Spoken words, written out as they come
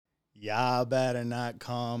Y'all better not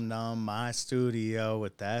come down my studio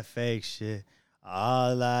with that fake shit.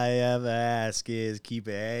 All I ever ask is keep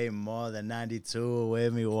it ain't more than 92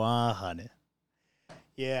 with me 100.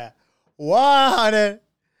 Yeah, 100.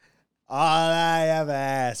 All I ever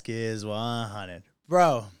ask is 100.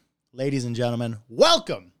 Bro, ladies and gentlemen,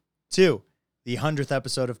 welcome to the 100th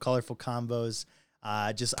episode of Colorful Convos.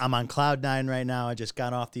 I'm on Cloud9 right now. I just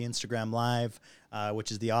got off the Instagram Live,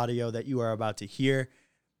 which is the audio that you are about to hear.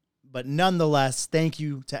 But nonetheless, thank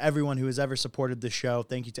you to everyone who has ever supported the show.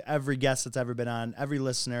 Thank you to every guest that's ever been on, every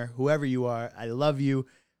listener, whoever you are. I love you.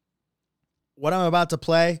 What I'm about to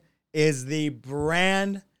play is the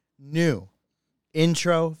brand new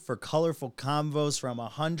intro for Colorful Convos from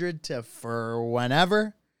 100 to for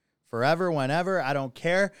whenever, forever, whenever. I don't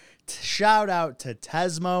care. Shout out to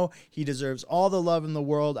Tesmo. He deserves all the love in the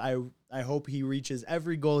world. I hope he reaches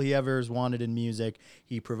every goal he ever has wanted in music.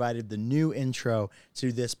 He provided the new intro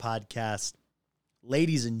to this podcast.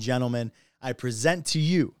 Ladies and gentlemen, I present to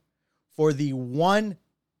you for the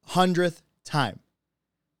 100th time,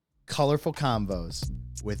 Colorful Convos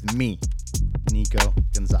with me, Nico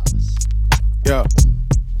Gonzalez. Yo.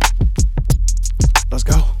 Let's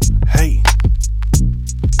go. Hey.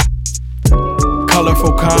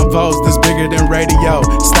 Colorful convos, this bigger than radio.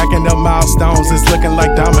 Stacking up milestones, it's looking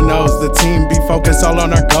like dominoes. The team be focused all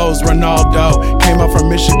on our goals. Ronaldo came up from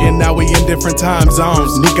Michigan, now we in different time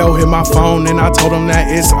zones. Nico hit my phone and I told him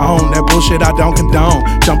that it's on. That bullshit I don't condone.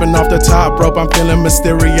 Jumping off the top rope, I'm feeling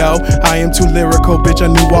Mysterio. I am too lyrical, bitch, a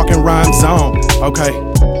new walking rhyme zone. Okay.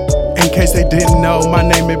 In case they didn't know, my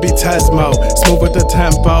name would be Tesmo. Smooth with the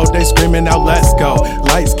tempo, they screaming out, let's go.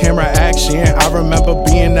 Lights, camera, action. I remember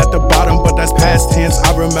being at the bottom, but that's past tense.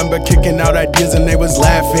 I remember kicking out ideas and they was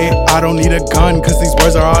laughing. I don't need a gun, cause these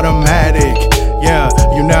words are automatic. Yeah,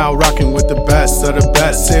 you now rocking with the best of the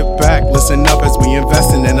best. Sit back, listen up as we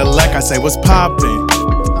investing in the I say what's poppin'.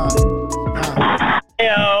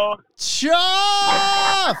 Heyo.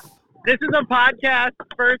 Chuff! This is a podcast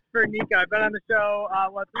first for Nico. I've been on the show,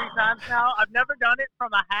 3 times now. I've never done it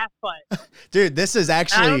from a half pipe. Dude, this is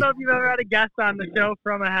actually... I don't know if you've ever had a guest on the show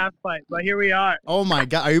from a half pipe, but here we are. Oh my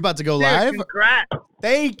God, are you about to go Dude, live? Congrats.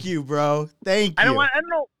 Thank you, bro. Thank you. I don't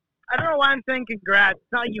know why I'm saying congrats.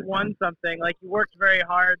 It's not like you won something. Like, you worked very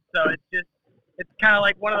hard, so it's kind of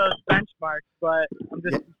like one of those benchmarks, but I'm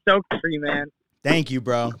just stoked for you, man. Thank you,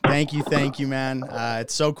 bro. Thank you, man.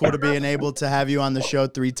 It's so cool to be able to have you on the show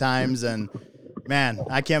 3 times, and man,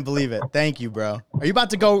 I can't believe it. Thank you, bro. Are you about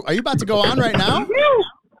to go on right now?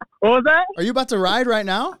 What was that? Are you about to ride right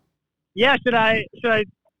now? Yeah. Should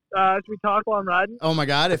we talk while I'm riding? Oh my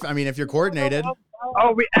God! If you're coordinated.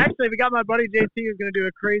 Oh, we got my buddy JC who's gonna do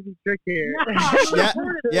a crazy trick here.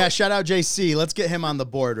 Yeah. Shout out JC. Let's get him on the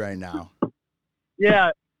board right now. Yeah.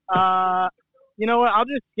 You know what? I'll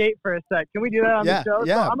just skate for a sec. Can we do that on the show?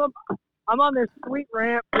 Yeah. So I'm on this sweet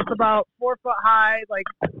ramp. It's about 4 foot high, like,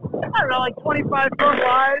 I don't know, like 25 foot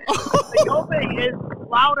wide. The opening is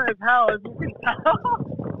loud as hell, as you can tell.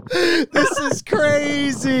 This is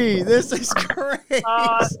crazy.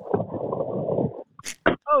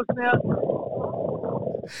 Oh, snap.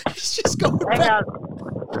 He's just going Hang back.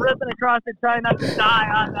 on. Ripping across it, trying not to die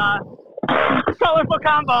on Colorful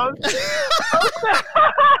Combos.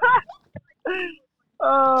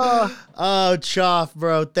 Oh, Choff,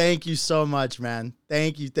 bro. Thank you so much, man.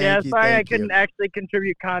 Thank you. Sorry I couldn't actually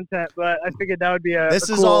contribute content, but I figured that would be This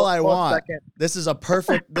is is all I want. Second. This is a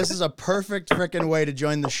perfect freaking way to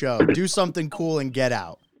join the show. Do something cool and get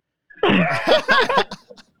out. I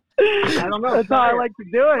don't know. That's how I like to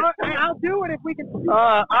do it. I'll do it if we can.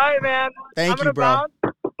 All right, man. Thank you, bro. Bounce,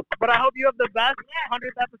 but I hope you have the best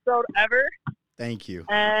 100th episode ever. Thank you.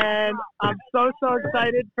 And I'm so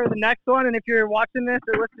excited for the next one. And if you're watching this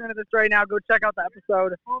or listening to this right now, go check out the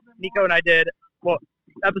episode Nico and I did. Well,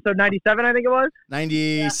 episode 97, I think it was.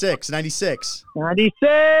 96. 96. I'll see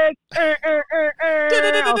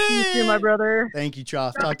you soon, my brother. Thank you,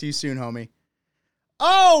 Choff. Talk to you soon, homie.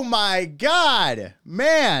 Oh, my God.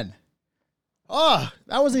 Man. Oh,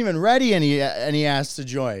 I wasn't even ready and he asked to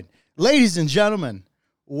join. Ladies and gentlemen,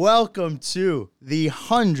 welcome to the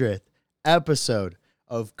 100th episode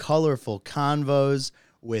of Colorful Convos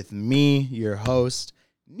with me, your host,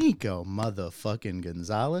 Nico motherfucking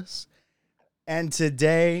Gonzalez. And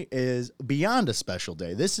today is beyond a special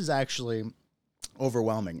day. This is actually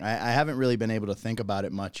overwhelming. I haven't really been able to think about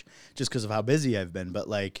it much just because of how busy I've been. But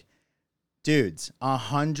like, dudes,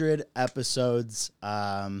 100 episodes.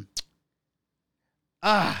 Man,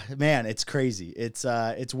 it's crazy. It's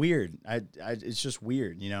weird. It's just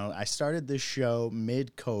weird. You know, I started this show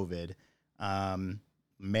mid-COVID.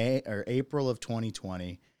 April of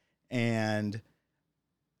 2020, and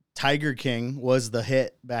Tiger King was the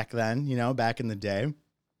hit back then, back in the day.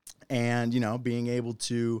 And, being able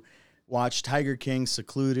to watch Tiger King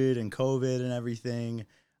secluded and COVID and everything,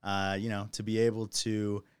 to be able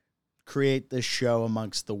to create this show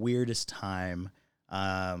amongst the weirdest time.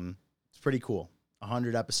 It's pretty cool.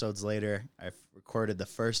 100 episodes later, I've recorded the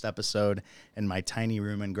first episode in my tiny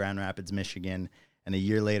room in Grand Rapids, Michigan. And a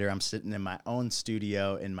year later, I'm sitting in my own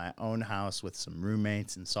studio in my own house with some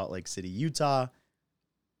roommates in Salt Lake City, Utah.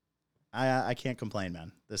 I can't complain,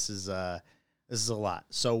 man. This is a lot.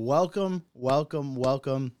 So welcome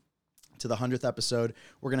to the 100th episode.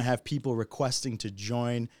 We're going to have people requesting to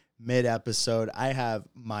join mid-episode. I have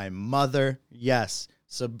my mother, yes,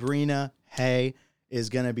 Sabrina Hay, is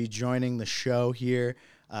going to be joining the show here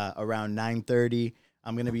around 9:30.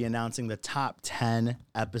 I'm going to be announcing the top 10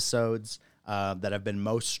 episodes that have been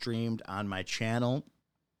most streamed on my channel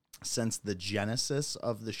since the genesis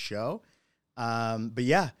of the show. But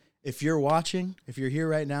yeah, if you're watching, if you're here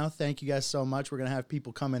right now, thank you guys so much. We're going to have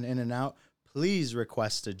people coming in and out. Please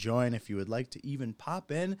request to join if you would like to even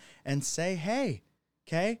pop in and say, hey,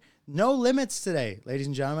 okay? No limits today, ladies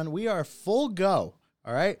and gentlemen. We are full go,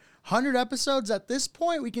 all right? 100 episodes at this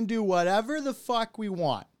point, we can do whatever the fuck we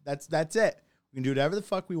want. That's it. We can do whatever the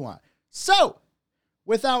fuck we want. So,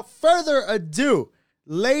 without further ado,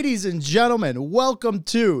 ladies and gentlemen, welcome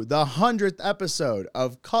to the 100th episode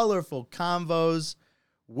of Colorful Convos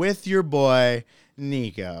with your boy,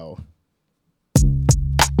 Nico.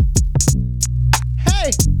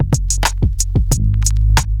 Hey!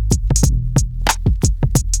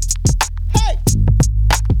 Hey!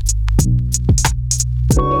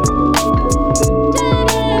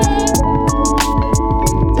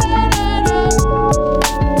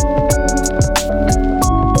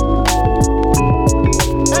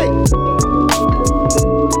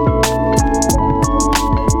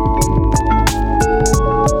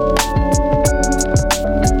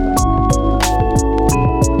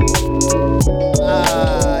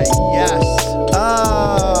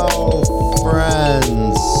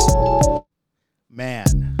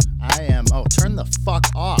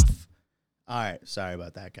 Sorry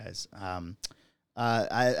about that, guys.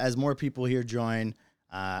 As more people here join,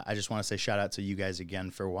 I just want to say shout out to you guys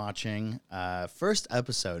again for watching. First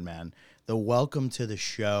episode, man, the welcome to the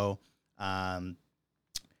show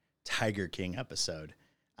Tiger King episode.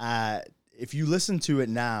 If you listen to it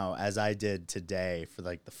now, as I did today for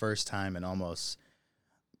like the first time in almost,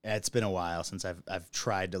 it's been a while since I've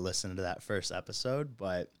tried to listen to that first episode,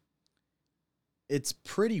 but it's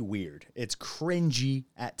pretty weird. It's cringy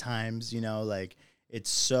at times, like it's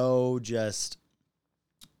so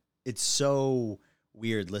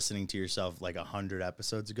weird listening to yourself like 100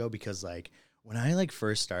 episodes ago, because like when I like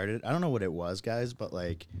first started, I don't know what it was, guys, but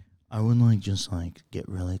like I would like just like get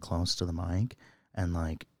really close to the mic and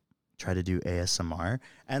like try to do ASMR,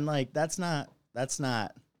 and like that's not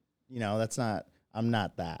I'm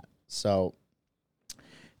not that. So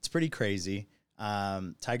it's pretty crazy.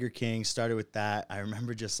 Tiger King started with that. I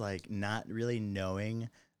remember just like not really knowing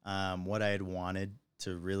what I had wanted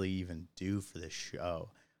to really even do for this show.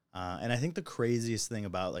 And I think the craziest thing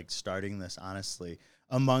about like starting this, honestly,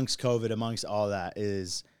 amongst COVID, amongst all that,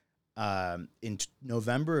 is in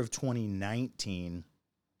November of 2019,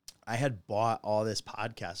 I had bought all this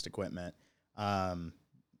podcast equipment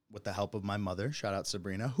with the help of my mother. Shout out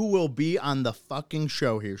Sabrina, who will be on the fucking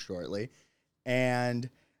show here shortly. And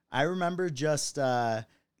I remember just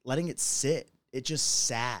letting it sit. It just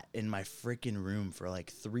sat in my freaking room for like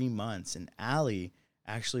 3 months. And Allie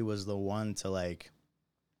actually was the one to like,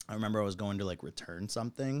 I remember I was going to like return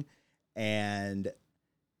something, and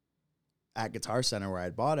at Guitar Center where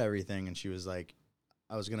I'd bought everything, and she was like,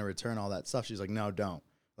 I was going to return all that stuff. She's like, no, don't.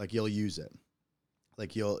 Like, you'll use it.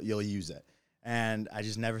 Like, you'll use it. And I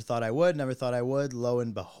just never thought I would. Lo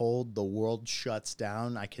and behold, the world shuts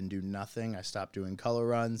down. I can do nothing. I stopped doing color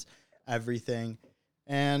runs, everything.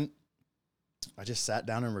 And I just sat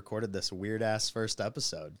down and recorded this weird-ass first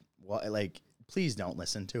episode. Well, like, please don't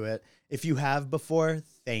listen to it. If you have before,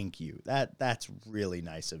 thank you. That's really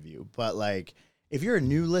nice of you. But, like, if you're a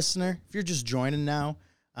new listener, if you're just joining now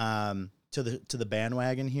to the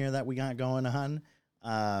bandwagon here that we got going on,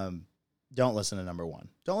 don't listen to number 1.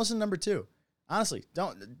 Don't listen to number 2. Honestly,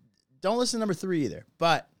 don't listen to number 3 either.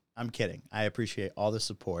 But I'm kidding. I appreciate all the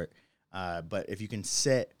support. But if you can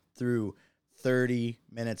sit through 30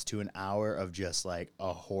 minutes to an hour of just like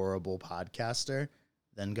a horrible podcaster,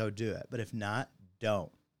 then go do it. But if not,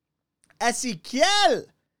 don't. Ezequiel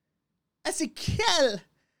 313.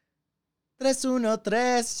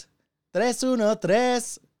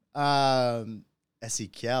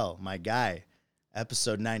 Ezequiel, my guy.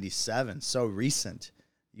 Episode 97, so recent.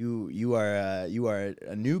 you are a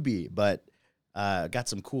newbie, but got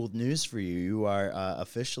some cool news for you. You are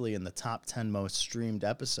officially in the top 10 most streamed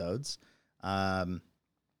episodes, and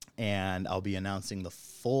I'll be announcing the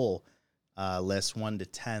full list 1 to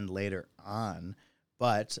 10 later on.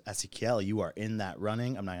 But Ezequiel, you are in that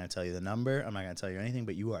running. I'm not going to tell you the number. I'm not going to tell you anything,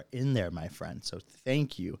 but you are in there, my friend. So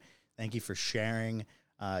thank you. Thank you for sharing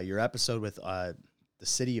your episode with the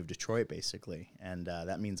city of Detroit, basically. And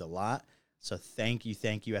that means a lot. So thank you,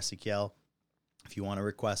 Ezequiel. If you want to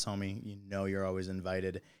request, homie, you know you're always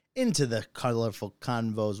invited into the Colorful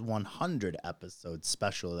Convos 100 episode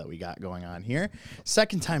special that we got going on here.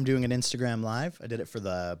 Second time doing an Instagram Live. I did it for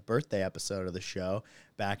the birthday episode of the show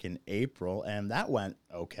back in April, and that went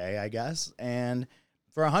okay, I guess. And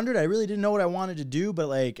for 100, I really didn't know what I wanted to do, but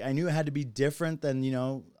like I knew it had to be different than, you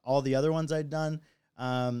know, all the other ones I'd done.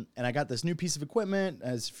 And I got this new piece of equipment,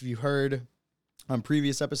 as if you heard on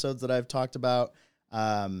previous episodes that I've talked about.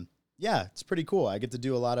 Yeah, it's pretty cool. I get to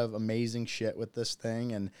do a lot of amazing shit with this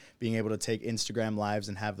thing and being able to take Instagram lives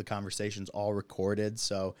and have the conversations all recorded.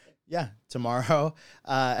 So yeah, tomorrow,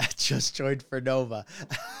 just joined for Nova.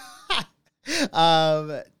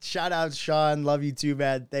 Shout out Sean. Love you too,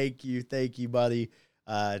 man. Thank you, buddy.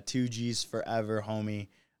 2Gs forever, homie.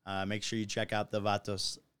 Make sure you check out the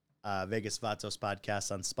Vatos, Vegas Vatos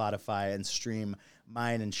podcast on Spotify and stream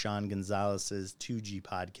mine and Sean Gonzalez's 2G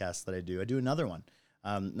podcast that I do. I do another one.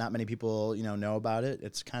 Not many people, know about it.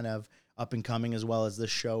 It's kind of up and coming as well as this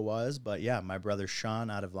show was. But yeah, my brother Sean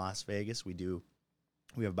out of Las Vegas, we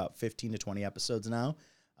have about 15 to 20 episodes now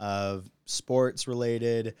of sports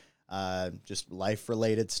related, just life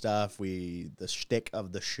related stuff. The shtick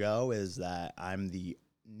of the show is that I'm the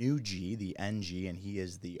new G, the NG, and he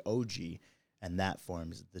is the OG, and that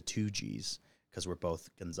forms the 2Gs because we're both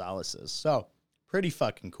Gonzalez's. So pretty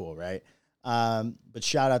fucking cool, right? But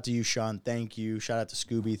shout out to you, Sean. Thank you. Shout out to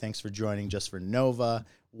Scooby. Thanks for joining just for Nova.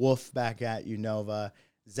 Wolf, back at you, Nova.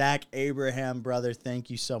 Zach Abraham, brother, thank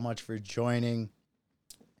you so much for joining.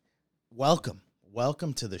 Welcome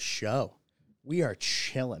to the show. We are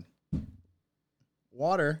chilling.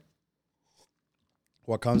 Water.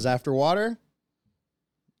 What comes after water?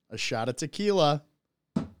 A shot of tequila.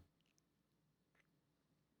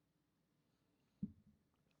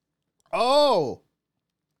 Oh!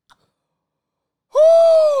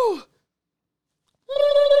 Woo!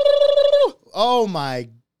 Oh my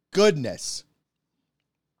goodness.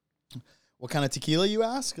 What kind of tequila, you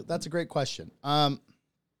ask? That's a great question.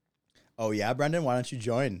 Oh yeah, Brendan, why don't you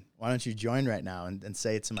join? Why don't you join right now and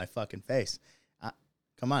say it to my fucking face?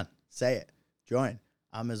 Come on, say it. Join.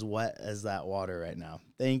 I'm as wet as that water right now.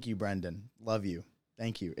 Thank you, Brendan. Love you.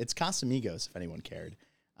 Thank you. It's Casamigos, if anyone cared.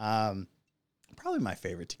 Probably my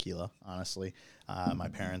favorite tequila, honestly. My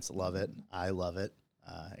parents love it. I love it.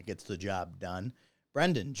 It gets the job done.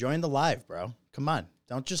 Brendan, join the live, bro. Come on.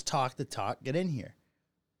 Don't just talk the talk. Get in here.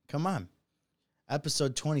 Come on.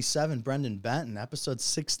 Episode 27, Brendan Benton. Episode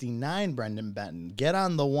 69, Brendan Benton. Get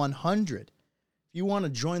on the 100. If you want to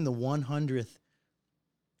join the 100th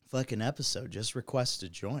fucking episode, just request to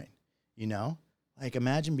join. Like,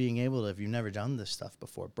 imagine being able to, if you've never done this stuff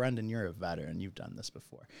before. Brendan, you're a veteran. You've done this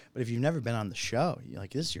before. But if you've never been on the show,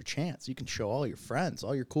 this is your chance. You can show all your friends,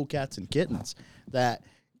 all your cool cats and kittens that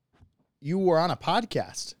you were on a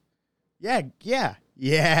podcast. Yeah, Gail.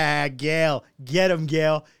 Get him,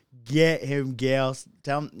 Gail. Get him, Gail.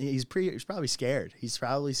 Tell him he's probably scared. He's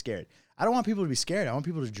probably scared. I don't want people to be scared. I want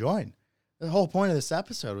people to join. The whole point of this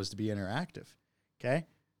episode was to be interactive. Okay?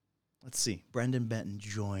 Let's see. Brendan Benton,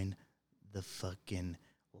 join the fucking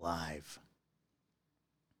live.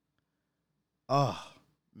 Oh,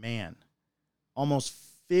 man. Almost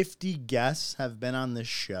 50 guests have been on this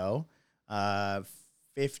show.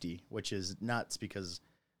 50, which is nuts because,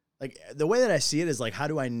 like, the way that I see it is, like, how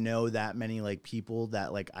do I know that many, like, people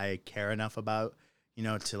that, like, I care enough about,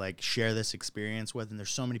 to, like, share this experience with? And there's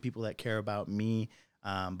so many people that care about me.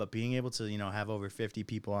 But being able to, have over 50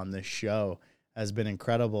 people on this show has been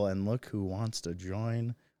incredible. And look who wants to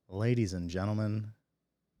join. Ladies and gentlemen,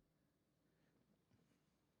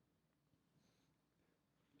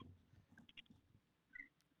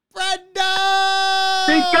 Brenda!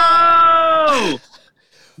 Cinco!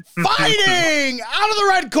 Fighting out of the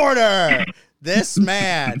red corner. This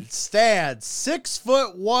man stands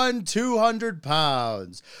 6'1", 200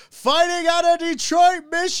 pounds. Fighting out of Detroit,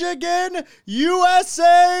 Michigan,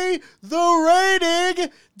 USA, the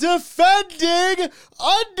reigning, defending,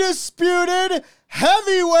 undisputed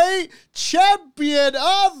heavyweight champion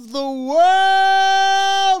of the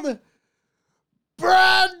world,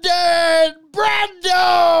 Brendo Benton!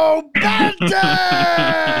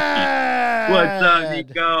 What's up,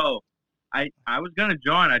 Nico? I was gonna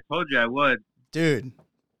join. I told you I would. Dude,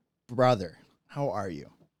 brother, how are you?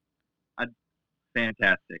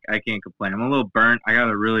 Fantastic. I can't complain. I'm a little burnt. I got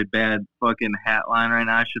a really bad fucking hat line right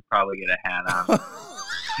now. I should probably get a hat on.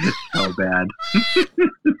 It's so bad.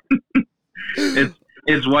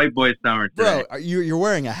 it's white boy summer today. Bro, you're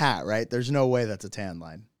wearing a hat, right? There's no way that's a tan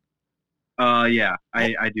line. Yeah,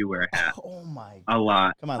 I do wear a hat. Oh my! A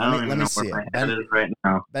lot. Come on, let me see it. Bend, is right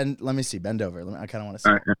now. Let me see. Bend over. I kind of want to see.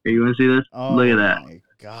 All right, you want to see this? Oh, look at that. Oh my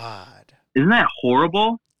god! Isn't that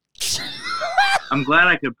horrible? I'm glad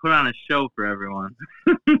I could put on a show for everyone.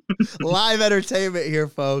 Live entertainment here,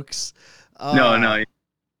 folks. No.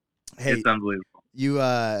 Hey, it's unbelievable.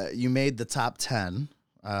 You made the top 10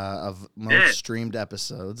 of most streamed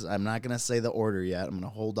episodes. I'm not gonna say the order yet. I'm gonna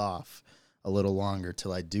hold off a little longer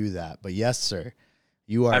till I do that. But yes, sir,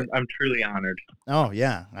 you are. I'm truly honored. Oh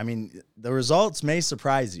yeah, I mean the results may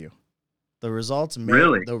surprise you. The results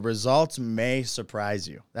may surprise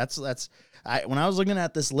you. That's when I was looking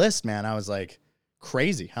at this list, man, I was like,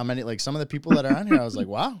 crazy. How many, like some of the people that are on here, I was like,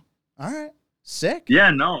 wow, all right, sick. Yeah,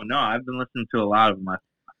 no, I've been listening to a lot of them. I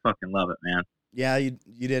fucking love it, man. Yeah, you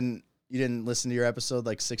didn't listen to your episode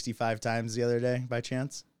like 65 times the other day by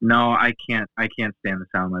chance? No, I can't stand the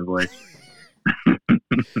sound of my voice.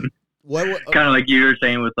 What kind of like you were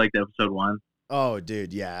saying with like the episode 1. Oh,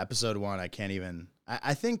 dude, yeah, episode 1, I can't even.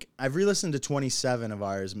 I think I've re-listened to 27 of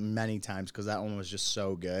ours many times because that one was just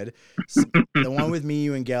so good. The one with me,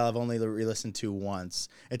 you, and Gail, I've only re-listened to once.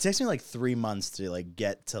 It takes me like 3 months to like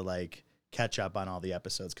get to like catch up on all the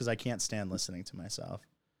episodes because I can't stand listening to myself.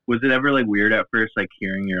 Was it ever like weird at first, like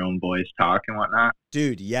hearing your own voice talk and whatnot?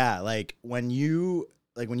 Dude, yeah, like when you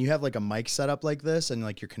have like a mic set up like this and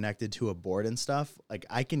like you're connected to a board and stuff, like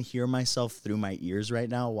I can hear myself through my ears right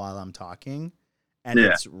now while I'm talking. And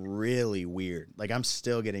it's really weird. Like I'm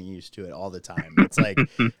still getting used to it all the time. It's like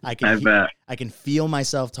I can feel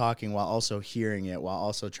myself talking while also hearing it, while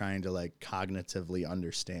also trying to like cognitively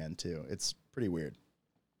understand too. It's pretty weird.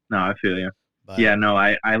 No, I feel you. But, yeah, no,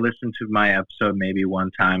 I listened to my episode maybe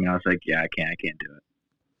one time and I was like, yeah, I can't do it.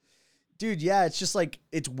 Dude, yeah, it's just like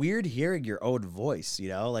it's weird hearing your own voice, you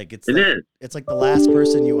know? Like it's like the last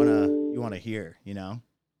person you wanna hear, you know?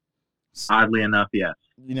 Oddly enough, yes.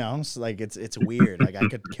 You know, so like it's weird. Like I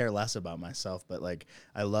could care less about myself, but like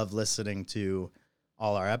I love listening to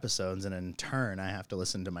all our episodes, and in turn I have to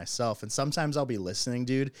listen to myself. And sometimes I'll be listening,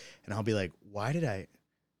 dude, and I'll be like, why did I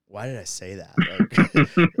say that? Like,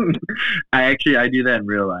 I do that in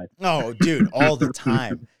real life. Oh, dude, all the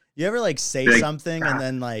time. You ever like say something and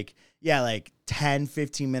then like 10,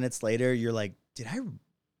 15 minutes later you're like, did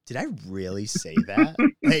I really say that?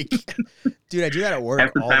 Like, dude, I do that at work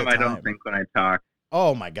half the all time. the time. I don't think when I talk.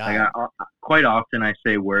 Oh my god! Like quite often I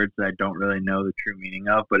say words that I don't really know the true meaning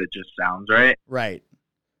of, but it just sounds right. Right.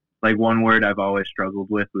 Like one word I've always struggled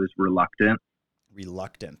with was reluctant.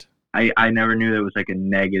 Reluctant. I never knew there was like a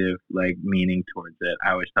negative like meaning towards it.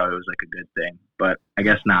 I always thought it was like a good thing, but I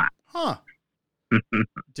guess not. Huh.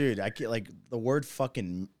 Dude, I can't, like the word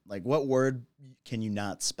fucking, like what word can you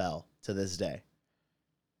not spell to this day?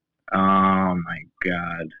 Oh my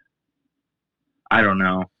god. I don't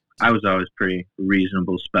know. I was always pretty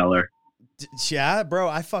reasonable speller. Yeah, bro,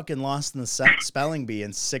 I fucking lost in the spelling bee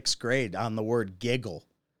in 6th grade on the word giggle.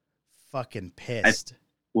 Fucking pissed.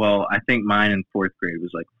 I think mine in 4th grade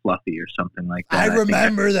was like fluffy or something like that. I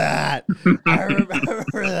remember that. I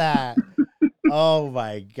remember that. Oh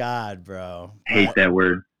my god, bro. Hate that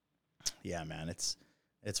word. Yeah, man,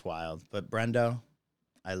 it's wild. But Brendo,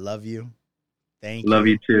 I love you. Thank you. Love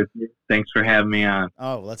you too. Thanks for having me on.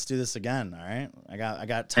 Oh, let's do this again. All right. I got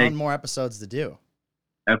a ton more episodes to do.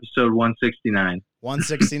 Episode 169.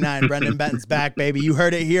 169. Brendan Benton's back, baby. You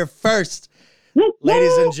heard it here first.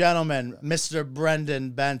 Ladies and gentlemen, Mr.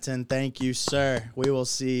 Brendan Benton, thank you, sir. We will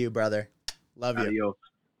see you, brother. Love you. Adios.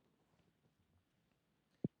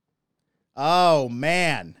 Oh,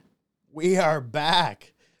 man. We are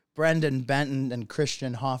back. Brendan Benton and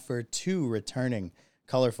Christian Hoffer, 2 returning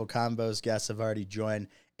Colorful Combos guests, have already joined.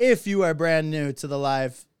 If you are brand new to the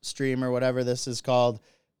live stream or whatever this is called,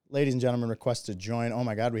 ladies and gentlemen, request to join. Oh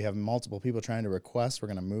my God, we have multiple people trying to request. We're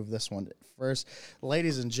going to move this one first.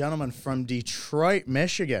 Ladies and gentlemen, from Detroit,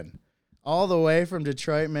 Michigan, all the way from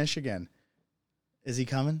Detroit, Michigan. Is he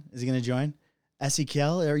coming? Is he going to join?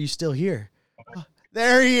 Ezekiel, are you still here? Oh,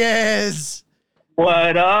 there he is.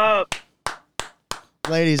 What up?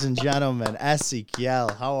 Ladies and gentlemen,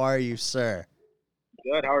 Ezekiel, how are you, sir?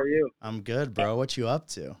 Good. How are you? I'm good, bro. What you up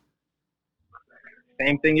to?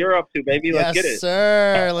 Same thing you're up to, baby. Let's get it. Yes,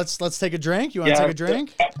 sir. Let's take a drink. You want to take a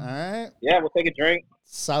drink? All right. Yeah, we'll take a drink.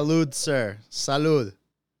 Salud, sir. Salud.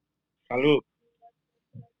 Salud.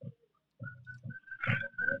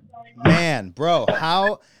 Man, bro,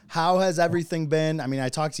 how has everything been? I mean, I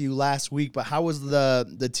talked to you last week, but how was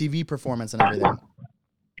the TV performance and everything?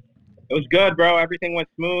 It was good, bro. Everything went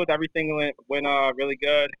smooth. Everything went really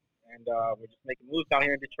good. And we're just making moves down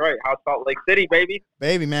here in Detroit. How's Salt Lake City, baby?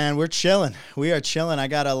 Baby, man, we're chilling. We are chilling. I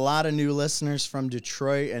got a lot of new listeners from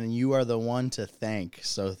Detroit, and you are the one to thank.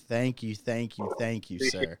 So thank you,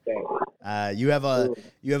 sir. You have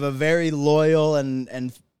a very loyal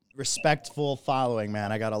and respectful following,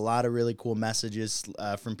 man. I got a lot of really cool messages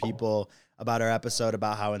from people about our episode,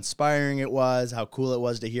 about how inspiring it was, how cool it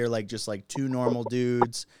was to hear just two normal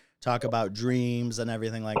dudes talk about dreams and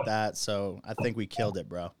everything like that. So I think we killed it,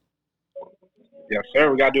 bro. Yes,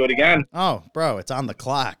 sir. We got to do it again. Oh, bro, it's on the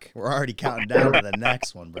clock. We're already counting down to the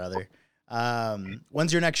next one, brother.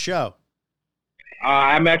 When's your next show?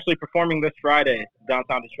 I'm actually performing this Friday,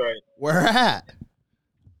 downtown Detroit. Where at?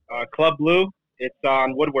 Club Blue. It's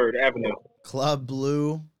on Woodward Avenue. Club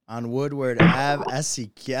Blue on Woodward Ave.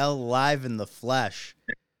 Ezekiel live in the flesh.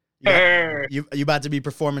 You about to be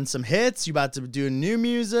performing some hits? You about to do new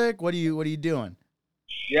music? What are you doing?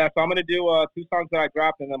 Yeah, so I'm gonna do 2 songs that I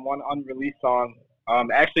dropped and then 1 unreleased song.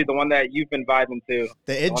 Actually, the one that you've been vibing to.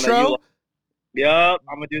 The intro? Yep,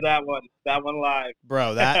 I'm gonna do that one. That one live.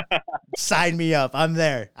 Bro, that sign me up. I'm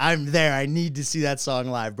there. I need to see that song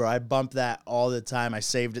live, bro. I bump that all the time. I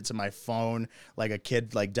saved it to my phone like a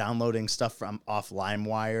kid, downloading stuff from off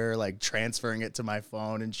LimeWire, transferring it to my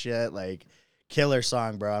phone and shit. Killer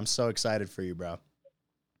song, bro. I'm so excited for you, bro.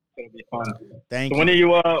 It's gonna be fun. Thank you. When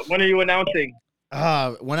are you announcing?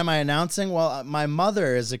 When am I announcing? Well, my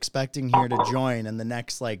mother is expecting here to join in the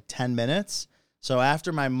next 10 minutes. So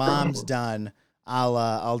after my mom's done,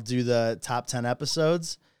 I'll do the top 10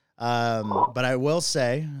 episodes. But I will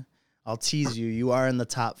say, I'll tease you. You are in the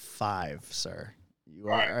top 5, sir. You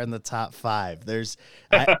are in the top 5.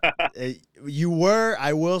 I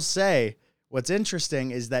will say, what's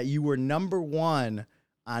interesting is that you were number 1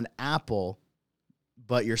 on Apple,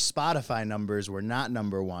 but your Spotify numbers were not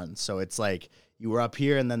number 1. So it's you were up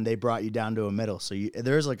here and then they brought you down to a middle. So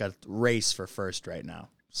there's a race for first right now.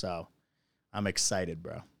 So I'm excited,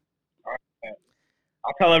 bro.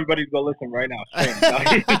 I'll tell everybody to go listen right now.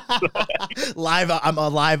 Live. I'm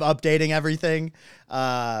live updating everything.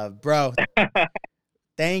 Bro,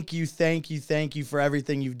 thank you for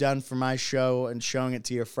everything you've done for my show and showing it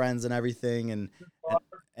to your friends and everything.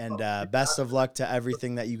 And best of luck to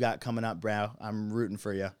everything that you got coming up, bro. I'm rooting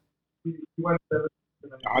for you.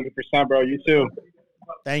 100%, bro. You too.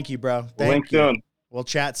 Thank you, bro. We'll link soon. We'll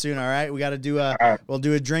chat soon. All right. We got to do we'll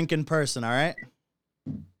do a drink in person. All right.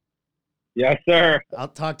 Yes, sir. I'll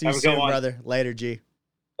talk to you soon, brother. Later, G.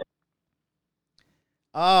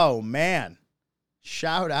 Oh man.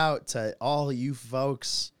 Shout out to all you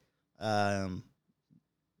folks.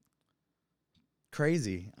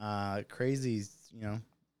 Crazy,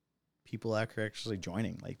 people are actually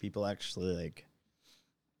joining, people actually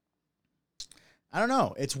I don't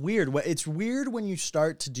know. It's weird. It's weird when you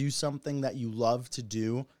start to do something that you love to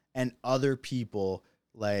do and other people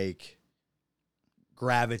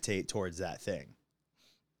gravitate towards that thing.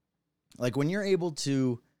 When you're able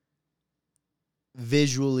to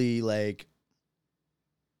visually I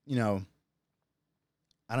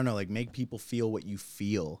don't know, make people feel what you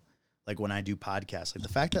feel. When I do podcasts, the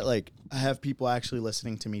fact that I have people actually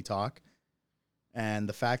listening to me talk, and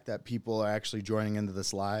the fact that people are actually joining into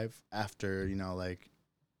this live after,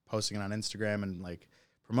 posting it on Instagram and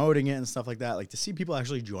promoting it and stuff like that, to see people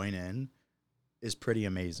actually join in is pretty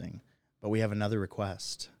amazing. But we have another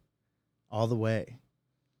request all the way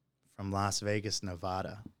from Las Vegas,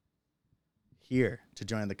 Nevada. Here to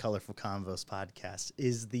join the Colorful Convos podcast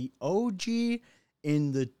is the OG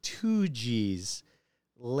in the 2Gs.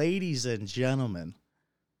 Ladies and gentlemen,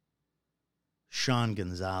 Sean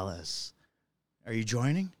Gonzalez. Are you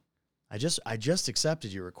joining? I just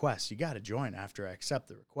accepted your request. You got to join after I accept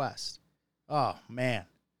the request. Oh man.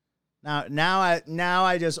 Now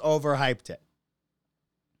I just overhyped it.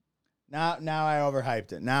 Now I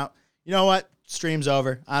overhyped it. Now, you know what? Stream's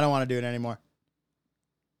over. I don't want to do it anymore.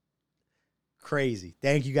 Crazy.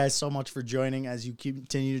 Thank you guys so much for joining as you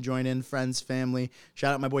continue to join in, friends, family.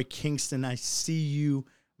 Shout out my boy Kingston. I see you,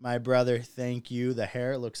 my brother. Thank you. The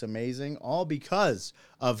hair looks amazing. All because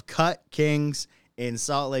of Cut Kings in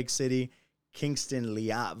Salt Lake City. Kingston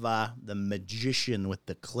Liatva, the magician with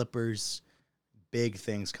the clippers. Big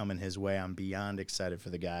things coming his way. I'm beyond excited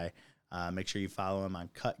for the guy. Make sure you follow him on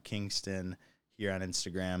Cut Kingston here on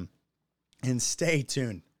Instagram. And stay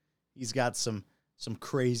tuned. He's got some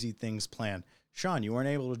crazy things planned. Sean, you weren't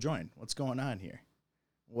able to join. What's going on here?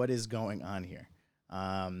 What is going on here?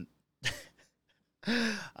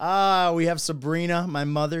 We have Sabrina, my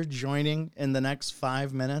mother, joining in the next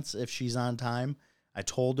 5 minutes if she's on time. I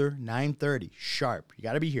told her 9:30 sharp. You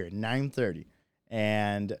got to be here at 9:30.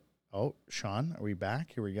 And Sean, are we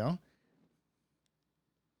back? Here we go.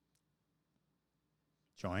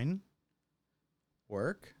 Join.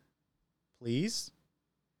 Work, please.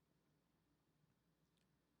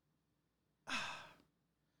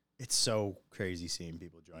 It's so crazy seeing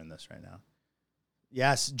people join this right now.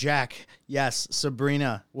 Yes, Jack. Yes,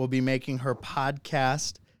 Sabrina will be making her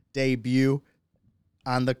podcast debut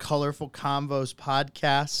on the Colorful Convos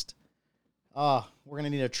podcast. Oh, we're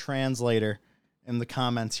going to need a translator in the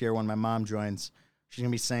comments here when my mom joins. She's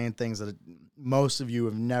going to be saying things that most of you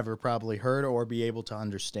have never probably heard or be able to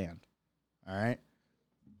understand. All right?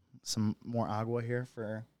 Some more agua here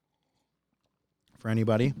for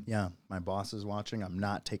anybody. Yeah, my boss is watching. I'm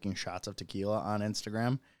not taking shots of tequila on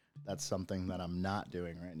Instagram. That's something that I'm not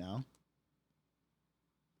doing right now.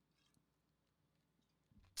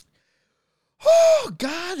 Oh,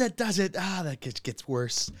 God, that does it. That gets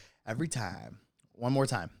worse every time. One more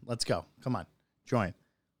time. Let's go. Come on. Join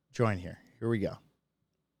here. Here we go.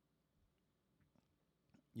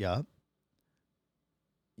 Yup.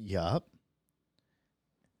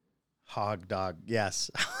 Hog dog.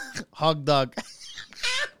 Yes. Hog dog.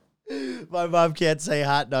 My mom can't say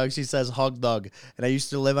hot dog. She says hog dog. And I used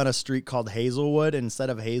to live on a street called Hazelwood. Instead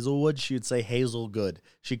of Hazelwood, she would say Hazelgood.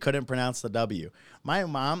 She couldn't pronounce the W. My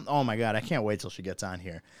mom, oh my God, I can't wait till she gets on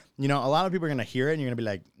here. You know, a lot of people are going to hear it and you're going to be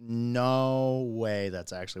like, no way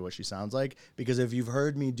that's actually what she sounds like. Because if you've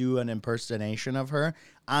heard me do an impersonation of her,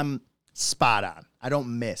 I'm spot on. I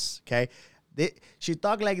don't miss, okay? She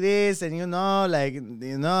talk like this and, no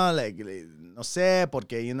sé,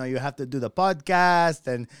 porque, you have to do the podcast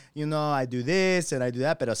and, I do this and I do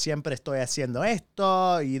that, pero siempre estoy haciendo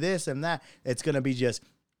esto y this and that. It's going to be it's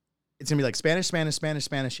going to be like Spanish,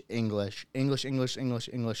 English,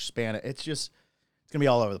 Spanish. It's going to be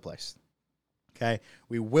all over the place. Okay.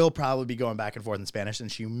 We will probably be going back and forth in Spanish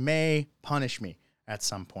and she may punish me at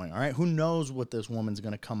some point. All right. Who knows what this woman's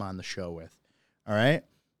going to come on the show with. All right.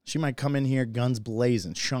 She might come in here guns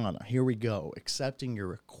blazing. Shauna, here we go. Accepting your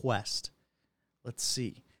request. Let's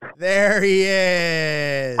see. There he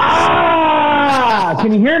is.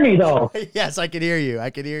 Can you hear me, though? Yes, I can hear you.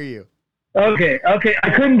 Okay. I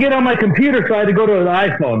couldn't get on my computer, so I had to go to the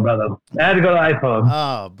iPhone, brother. I had to go to the iPhone.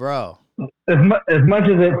 Oh, bro. As much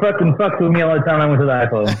as it fucking fucks with me all the time, I went to the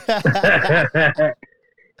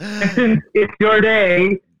iPhone. Since it's your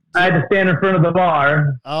day, I had to stand in front of the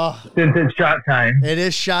bar since it's shot time. It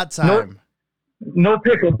is shot time. No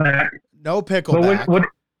pickleback. No pickleback.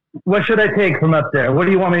 What should I take from up there? What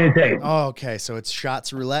do you want me to take? Oh, okay, so it's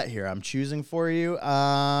shots roulette here. I'm choosing for you.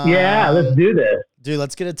 Yeah, let's do this. Dude,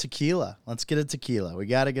 let's get a tequila. We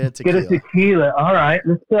got to get a tequila. Get a tequila. All right.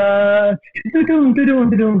 Let's tequila.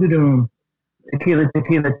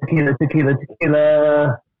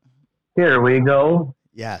 Here we go.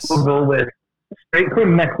 Yes. We'll go with straight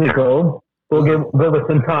from Mexico. We'll go with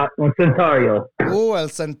Centario. Ooh, El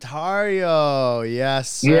Centario. Yes,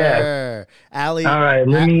 sir. Yeah. Allie. All right,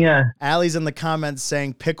 let me... Allie's in the comments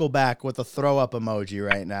saying pickleback with a throw-up emoji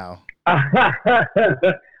right now. I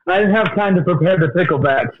didn't have time to prepare the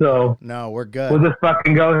pickleback, so... No, we're good. We'll just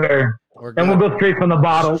fucking go here. And we'll go straight from the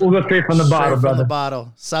bottle. Brother. Straight from the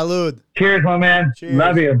bottle. Salud. Cheers, my man. Cheers.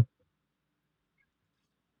 Love you.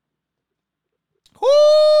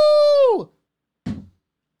 Woo!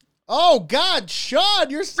 Oh, God, Sean,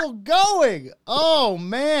 you're still going. Oh,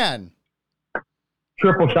 man.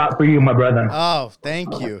 Triple shot for you, my brother. Oh,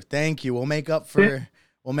 thank you. We'll make up for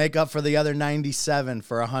the other 97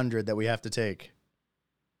 for 100 that we have to take.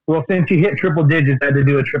 Well, since you hit triple digits, I had to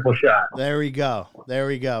do a triple shot. There we go,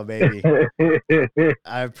 baby.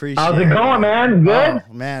 I appreciate it. How's it going, man? Good?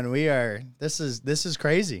 Oh, man, this is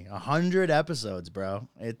crazy. 100 episodes, bro.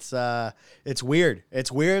 It's weird.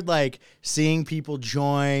 It's weird, like, seeing people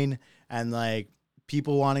join and, like,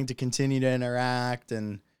 people wanting to continue to interact,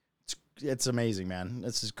 and it's amazing, man.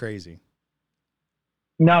 This is crazy.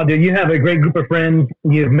 No, dude, you have a great group of friends.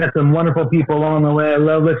 You've met some wonderful people along the way. I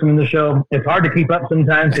love listening to the show. It's hard to keep up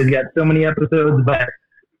sometimes because you got so many episodes, but,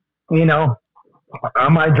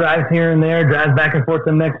 on my drives here and there, drives back and forth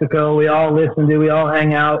to Mexico, we all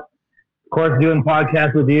hang out. Of course, doing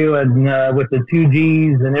podcasts with you and with the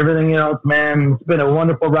 2Gs and everything else, man. It's been a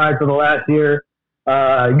wonderful ride for the last year.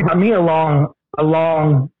 You got me along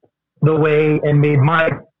the way and made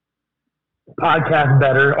my podcast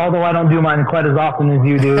better, although I don't do mine quite as often as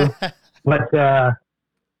you do. But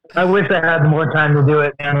I wish I had more time to do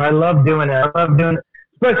it, and I love doing it.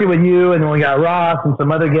 Especially with you, and then we got Ross and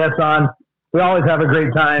some other guests on. we always have a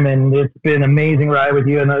great time, and it's been an amazing ride with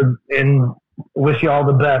you, and wish you all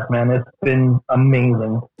the best, man. It's been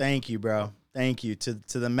amazing. Thank you, bro. Thank you to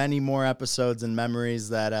the many more episodes and memories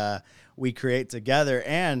that we create together.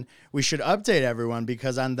 And we should update everyone,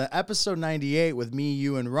 because on the episode 98 with me,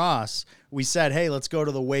 you, and Ross, we said, hey, let's go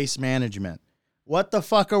to the Waste Management. What the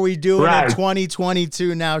fuck are we doing in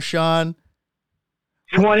 2022 now, Sean?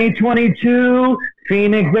 2022,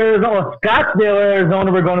 Phoenix, Arizona, Scottsdale,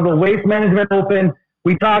 Arizona. We're going to the Waste Management Open.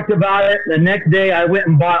 We talked about it. The next day, I went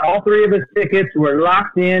and bought all 3 of his tickets. We're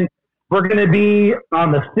locked in. We're going to be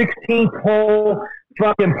on the 16th hole,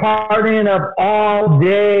 fucking partying up all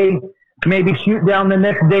day. Maybe shoot down the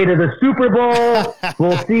next day to the Super Bowl.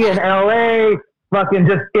 We'll see in LA. Fucking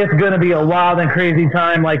just, it's going to be a wild and crazy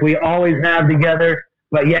time like we always have together.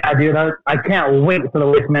 But yeah, dude, I can't wait for the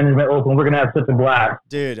Waste Management Open. We're going to have such a blast.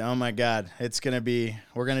 Dude, oh my God. It's going to be,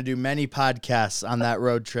 we're going to do many podcasts on that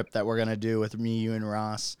road trip that we're going to do with me, you, and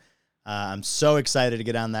Ross. I'm so excited to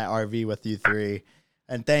get on that RV with you 3.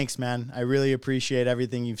 And thanks, man. I really appreciate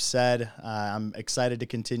everything you've said. I'm excited to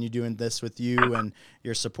continue doing this with you, and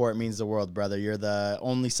your support means the world, brother. You're the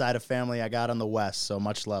only side of family I got on the West, so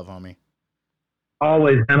much love, homie.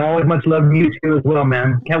 Always, and always much love to you too as well,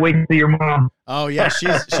 man. Can't wait to see your mom. Oh yeah, she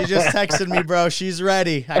just texted me, bro. She's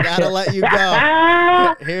ready. I gotta let you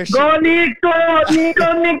go. Here she... Go, Nico!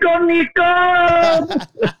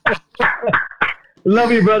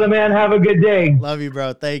 Love you, brother, man. Have a good day. Love you,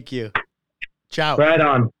 bro. Thank you. Ciao. Right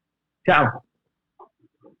on. Ciao.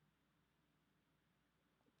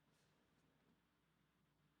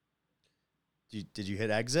 Did you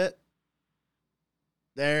hit exit?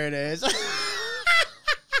 There it is.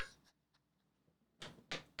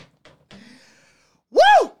 Woo!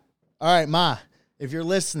 All right, Ma, if you're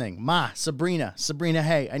listening, Ma, Sabrina,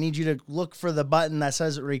 hey, I need you to look for the button that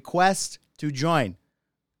says request to join.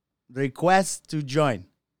 Request to join.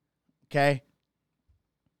 Okay?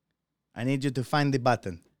 I need you to find the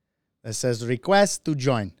button that says request to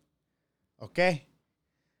join. Okay?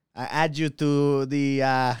 I add you to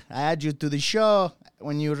the show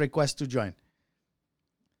when you request to join.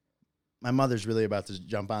 My mother's really about to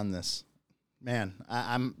jump on this. Man,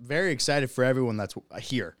 I'm very excited for everyone that's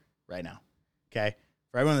here right now. Okay?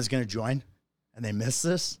 For everyone that's going to join and they miss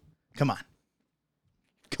this, come on.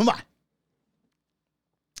 Come on.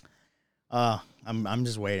 I'm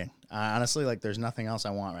just waiting. Honestly, like, there's nothing else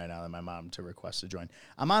I want right now than my mom to request to join.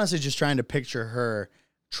 I'm honestly just trying to picture her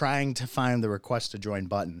trying to find the request to join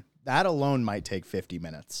button. That alone might take 50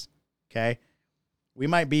 minutes. Okay? We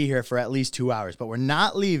might be here for at least 2 hours, but we're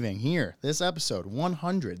not leaving here. This episode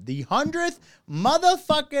 100, the 100th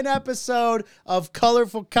motherfucking episode of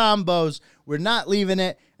Colorful Combos. We're not leaving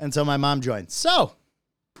it until my mom joins. So,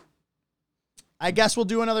 I guess we'll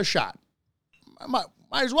do another shot. Might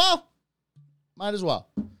as well. Might as well.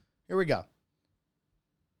 Here we go.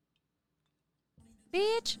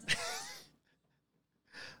 Bitch.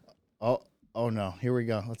 Oh no. Here we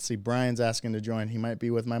go. Let's see. Brian's asking to join. He might be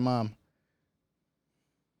with my mom.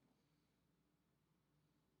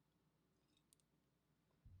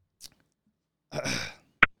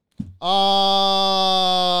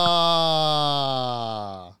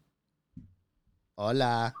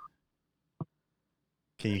 Hola.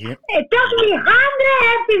 Can you hear? It took me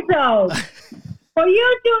 100 episodes for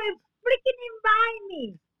you to freaking invite me.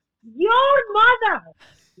 Your mother.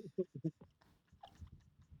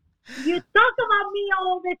 You talk about me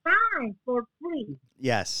all the time for free.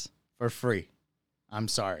 Yes, for free. I'm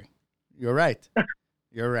sorry. You're right.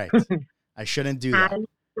 You're right. I shouldn't do that.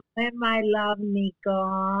 And my love,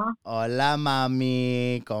 Nico. Hola,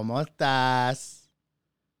 mami. ¿Cómo estás?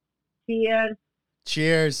 Cheers.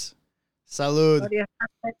 Cheers. Salud. For your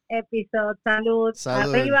 100 episode. Salud.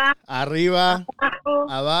 Salud. Arriba. Arriba. Abajo.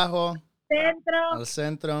 Abajo. Centro. Al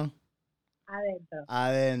centro. Adentro.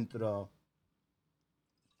 Adentro.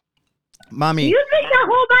 Mami. You drink a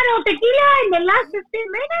whole bottle of tequila in the last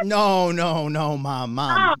 15 minutes? No,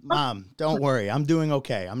 mom. Don't worry. I'm doing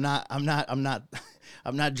okay. I'm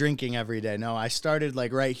not drinking every day. No, I started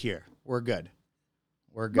like right here. We're good.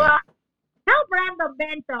 Well, tell Brandon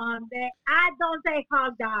Benton that I don't say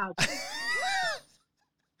hot dogs.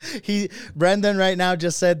 Brendan right now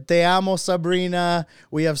just said, Te amo, Sabrina.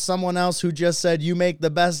 We have someone else who just said, you make the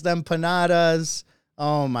best empanadas.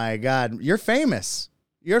 Oh my God. You're famous.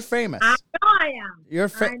 You're famous. I know I am. You're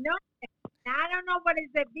I know. I don't know what is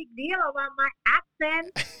the big deal about my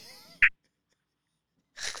accent.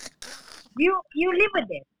 You live with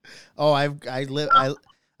it. Oh, I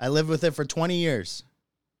lived with it for 20 years.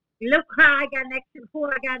 Look who I got next to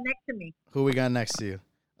me. Who we got next to you?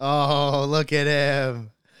 Oh, look at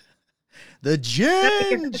him. The Because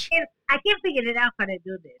ginge. I can't figure it out how to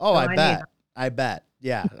do this. Oh, So I need bet. help. I bet.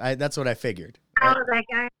 Yeah, that's what I figured. I was like,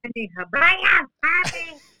 I need help. Brian, help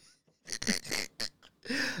me.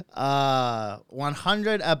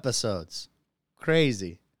 100 episodes.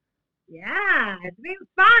 Crazy. Yeah, it's been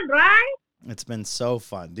fun, right? It's been so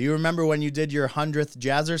fun. Do you remember when you did your 100th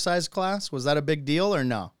jazzercise class? Was that a big deal or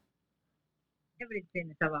no? Everything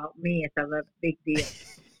is about me is a big deal.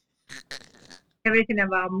 Everything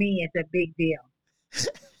about me is a big deal.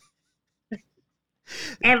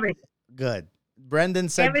 Everything. Good. Brendan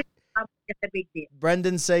said. Everything about me is a big deal.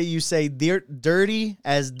 Brendan say you say dirty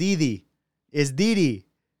as Didi. Is Didi.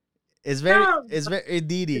 Is very No.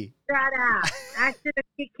 Didi. Shut up. I should have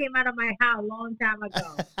kicked him out of my house a long time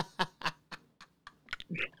ago.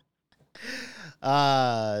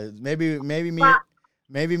 Maybe me But-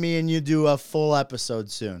 maybe me and you do a full episode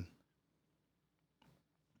soon.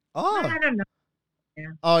 Oh. I don't know.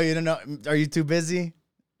 Oh, you don't know. Are you too busy?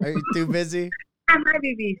 Are you too busy? I might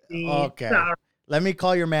be busy. Okay. Sorry. Let me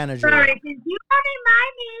call your manager. Sorry, since you don't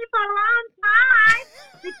remind me for a long time.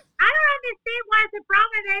 I don't understand what the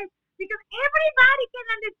problem is because everybody can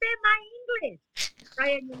understand my English.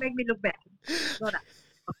 Ryan, you make me look bad. Go down.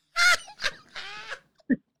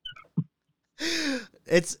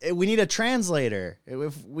 We need a translator.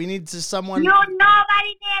 If we need to someone. Nobody can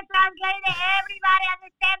translate it. Everybody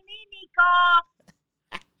understand me, Nico.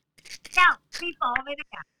 No, people over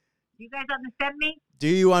there. You guys understand me? Do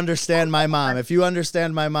you understand my mom? If you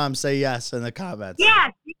understand my mom, say yes in the comments.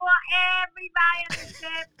 Yes, everybody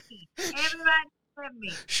understand me. Everybody understand me.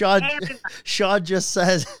 Everybody.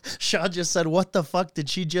 Shaw just said, what the fuck did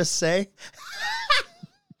she just say?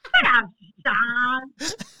 Shut up, Sean.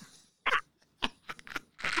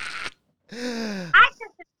 I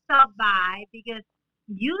just stopped by because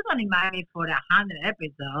you don't invite me for the 100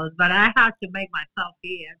 episodes, but I have to make myself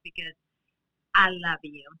here because I love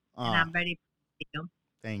you and Oh, I'm very proud of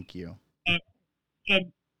thank you. you.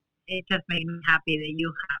 And it just makes me happy that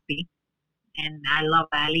you're happy. And I love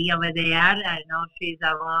Ali over there. I know she's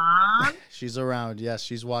around. She's around. Yes,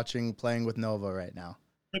 she's watching Playing with Nova right now.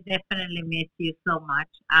 We definitely miss you so much.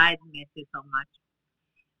 I miss you so much.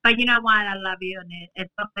 But you know what? I love you. And as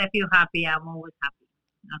long as you're happy, I'm always happy.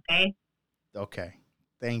 Okay? Okay.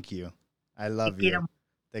 Thank you. I love Te quiero. you.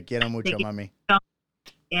 Te quiero mucho, quiero. mami.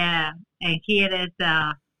 Yeah. And here is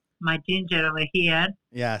my ginger over here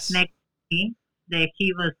Yes. next to me. That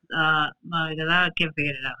he was, I can't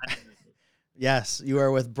figure it out. Yes, you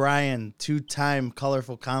are with Brian, two-time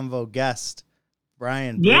Colorful Convo guest.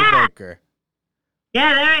 Brian Yeah. Brubaker.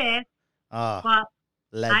 Yeah, there it is. Oh, Well, I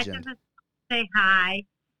legend. just say hi.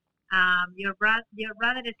 Your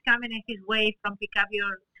brother is coming in his way from pick up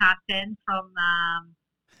your cousin from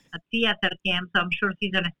a theater camp, so I'm sure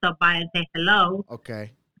he's gonna stop by and say hello.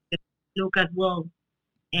 Okay. Lucas will,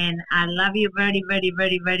 and I love you very, very,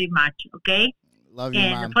 very, very much. Okay, Love you,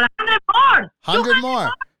 and Mom. for 100 more, 100 more.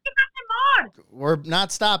 100 more. We're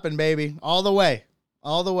not stopping, baby. All the way.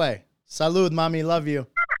 All the way. Salud, mommy. Love you.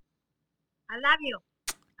 I love you.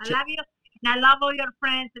 I love you. And I love all your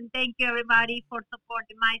friends. And thank you, everybody, for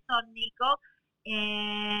supporting my son, Nico.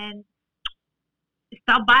 And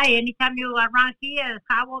stop by anytime you're around here,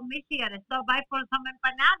 Howard, Michigan. And stop by for some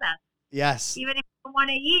empanadas. Yes. Even if you don't want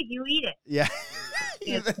to eat, you eat it. Yeah.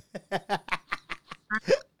 Yes.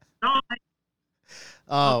 No,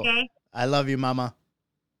 Oh, okay? I love you, mama.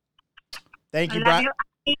 Thank I you, love Brian.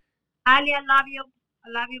 you. Ali, I love you. I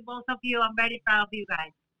love you, both of you. I'm very proud of you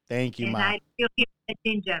guys. Thank you, And Mom. I feel here the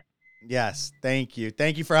ginger. Yes. Thank you.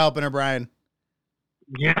 Thank you for helping her, Brian.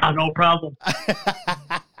 Yeah, no problem.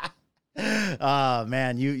 Oh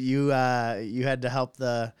man, you had to help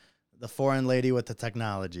the foreign lady with the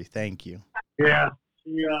technology. Thank you. Yeah,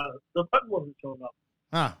 the button wasn't showing up.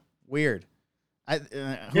 Huh? Weird. Who,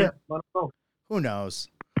 Yeah, I don't know. who knows?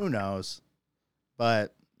 Who knows?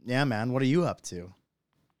 But yeah, man, what are you up to?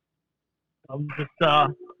 I'm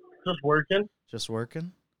just working, Just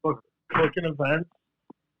working? booking events.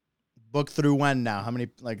 Booked through when now? How many?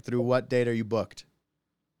 Like through what date are you booked?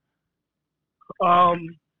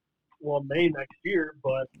 Well, May next year,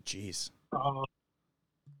 but Jeez.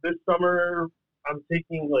 this summer I'm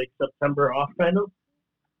taking like September off, kind of,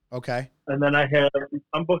 Okay. and then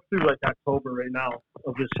I'm booked through like October right now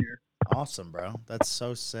of this year. Awesome, bro. That's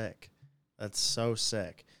so sick. That's so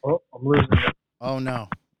sick. Oh, I'm losing it. Oh no.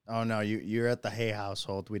 Oh no. You're at the Hay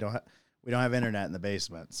household. We don't have internet in the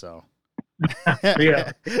basement, so.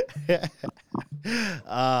 Yeah.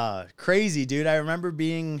 Crazy, dude. I remember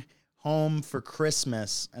being home for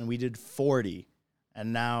Christmas and we did 40,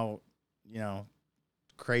 and now,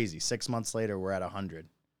 crazy. 6 months later, we're at 100.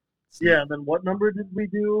 Yeah, and then what number did we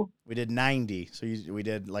do? We did 90. So we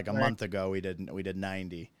did like a Right. month ago. We did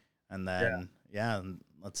 90, and then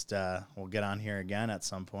let's we'll get on here again at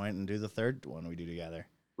some point and do the third one we do together.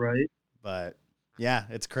 Right. But yeah,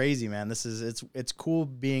 it's crazy, man. It's cool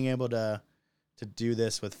being able to do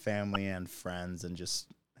this with family and friends and just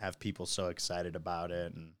have people so excited about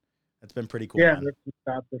it, and it's been pretty cool. Yeah, man. that's the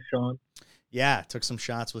stop with Sean. Yeah, took some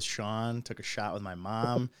shots with Sean. Took a shot with my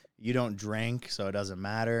mom. You don't drink, so it doesn't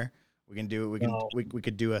matter. We can do it. We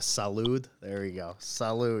could do a salud. There we go.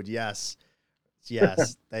 Salud. Yes.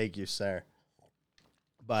 Thank you, sir.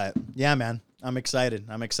 But yeah, man, I'm excited.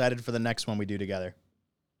 I'm excited for the next one we do together.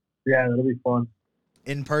 Yeah, that'll be fun.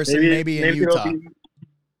 In person, maybe in it'll Utah.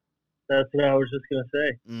 That's what I was just gonna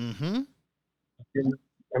say. Mm-hmm.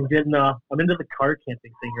 I'm into the car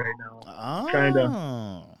camping thing right now. Oh.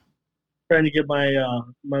 Trying to get my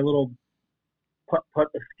my little putt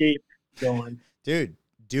escape going. Dude,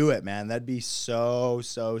 do it, man. That'd be so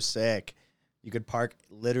sick. You could park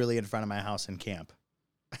literally in front of my house and camp.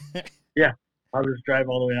 Yeah, I'll just drive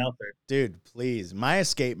all the way out there. Dude, please. My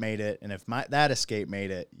escape made it, and if that escape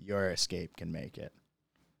made it, your escape can make it.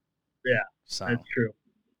 Yeah, so that's true.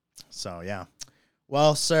 So yeah.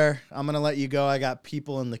 Well, sir, I'm gonna let you go. I got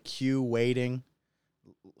people in the queue waiting.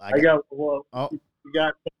 You got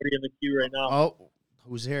somebody in the queue right now. Oh,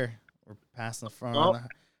 who's here? We're passing the front. Oh.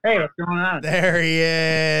 Hey, what's going on? There he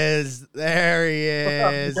is. There he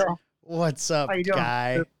is. What's up, How you doing?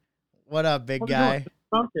 guy? What up, big What you guy?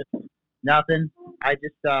 doing? Nothing. I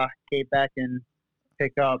just came back and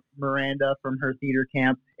picked up Miranda from her theater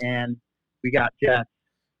camp, and we got Jets.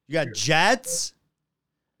 You got Jets?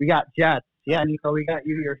 We got Jets. Yeah, Nico, we got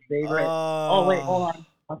you your favorite. Oh, wait, hold on.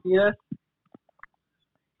 I'll see this.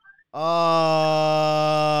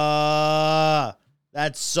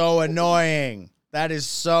 That's so annoying. That is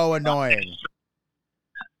so annoying.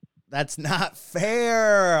 That's not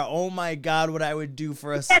fair. Oh my God, what I would do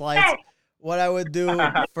for a slice. What I would do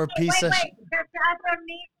for a piece of Wait. Just after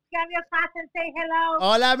me, have your class and say hello.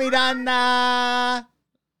 Hola, Miranda.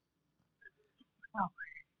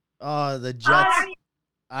 Oh, the Jets.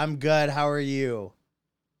 I'm good. How are you?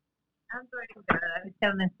 I'm doing good. I'm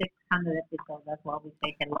 7,600 episodes. That's why we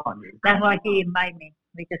say hello. That's why he invite me,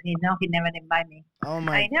 because he know he never invite me. Oh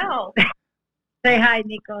my. I know. Say hi,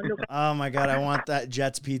 Nico. Look. Oh my God, I want that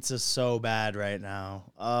Jets pizza so bad right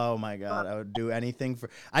now. Oh my God, I would do anything for.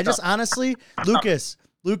 I just honestly, Lucas,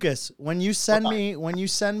 when you send me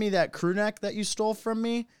that crew neck that you stole from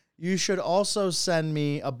me, you should also send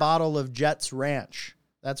me a bottle of Jets Ranch.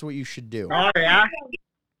 That's what you should do. Oh, yeah?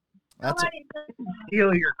 That's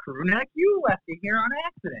Steal your crew neck? You left it here on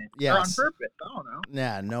accident. Yes. Or on purpose. I don't know.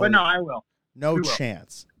 Yeah, no. But no, I will. No We will.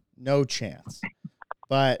 chance. No chance.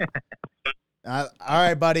 But all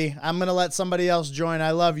right, buddy. I'm gonna let somebody else join. I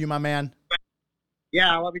love you, my man.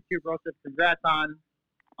 Yeah, I love you too, bro. So congrats on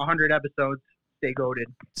 100 episodes. Stay goated.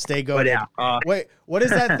 Stay But goated. yeah. Wait, what is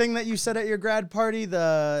that thing that you said at your grad party?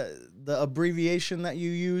 The abbreviation that you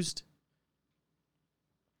used?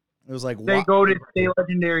 It was like Stay goated, stay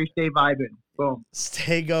legendary, stay vibing. Boom.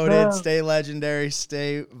 Stay goated, stay legendary,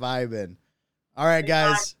 stay vibing. All right,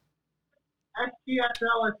 guys.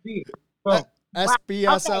 SPSLSD. Boom.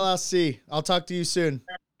 SBS LLC. I'll talk to you soon.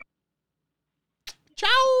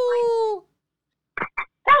 Ciao.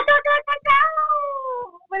 Ciao.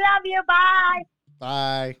 We love you. Bye.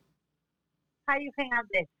 Bye. How you hang out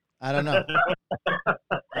this? I don't know.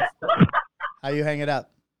 How you hang it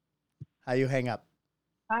up? How you hang up?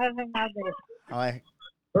 How you hang out this? I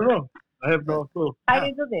don't know. I have no clue. How do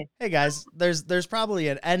you do this? Hey guys, there's probably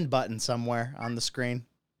an end button somewhere on the screen.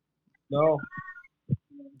 No.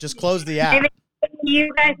 Just close the app. Maybe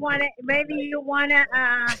you guys want to. Maybe you wanna.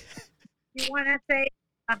 You wanna say.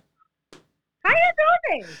 How you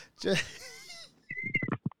do this? Just,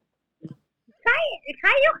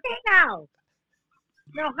 How you hang out?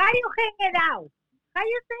 No, how you hang it out? How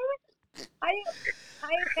you say it? How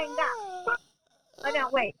you hang out? Oh no,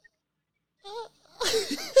 wait. Well,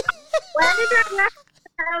 I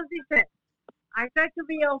don't think that. I try to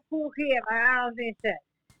be all cool here, but I don't think that.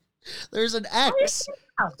 there's an X.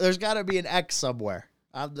 There's got to be an X somewhere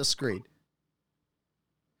on the screen.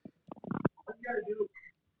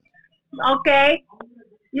 Okay.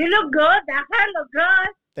 You look good. That hair look good.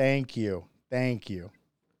 Thank you.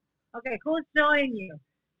 Okay, who's showing you?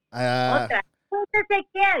 Okay. Who's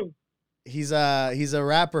Ezequiel? He's a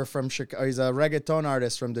rapper from Chicago. He's a reggaeton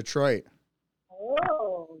artist from Detroit.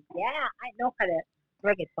 Oh, yeah, I know how to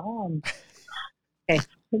reggaeton. Okay.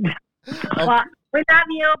 Well, we love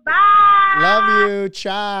you. Bye. Love you.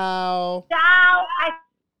 Ciao. Ciao.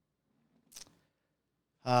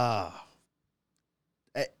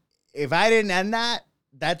 if I didn't end that,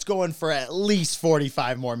 that's going for at least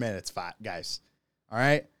 45 more minutes, guys. All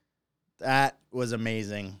right? That was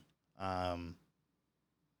amazing. Wow,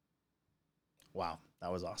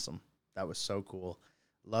 that was awesome. That was so cool.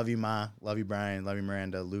 Love you, Ma. Love you, Brian. Love you,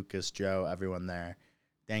 Miranda, Lucas, Joe, everyone there.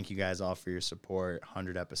 Thank you guys all for your support.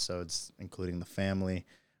 100 episodes, including the family.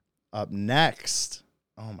 Up next,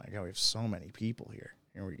 oh my God, we have so many people here.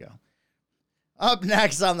 Here we go. Up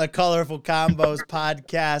next on the Colorful Combos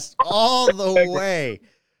podcast, all the way.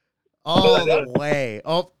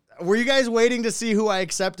 Oh, were you guys waiting to see who I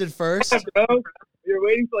accepted first? Bro, you're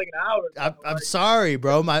waiting for like an hour. I'm sorry,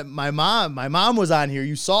 bro. My mom was on here.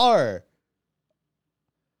 You saw her.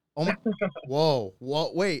 Oh my, whoa.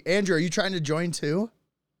 Wait, Andrew, are you trying to join too?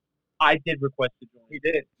 I did request to join. He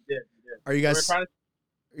did. Are you guys? Are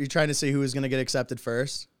you trying to see who is going to get accepted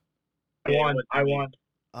first? I won.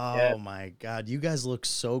 Oh yeah. My God, you guys look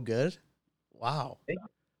so good. Wow,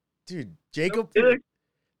 dude, Jacob.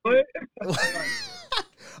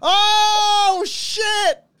 Oh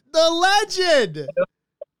shit, the legend.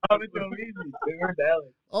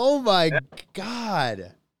 Oh my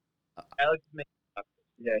God. Alex.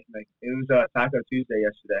 Yeah, it was Taco Tuesday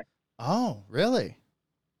yesterday. Oh, really?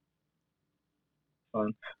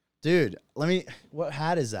 Fun. Dude, what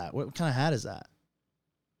hat is that? What kind of hat is that?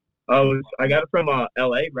 Oh, I got it from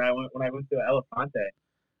L.A., bro. When I went to Elefante.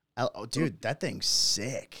 Oh, dude, that thing's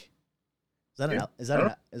sick. Is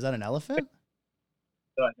that an elephant?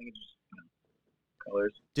 So I think it's just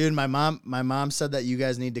colors. Dude, my mom said that you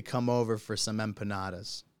guys need to come over for some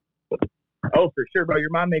empanadas. Oh, for sure, bro.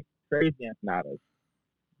 Your mom makes crazy empanadas.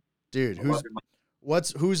 Dude,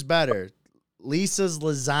 who's better? Lisa's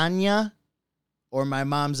lasagna or my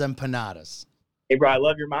mom's empanadas? Hey, bro, I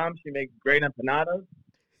love your mom. She makes great empanadas.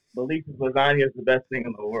 But Lisa's lasagna is the best thing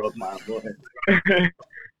in the world, mom.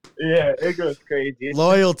 Yeah, it goes crazy.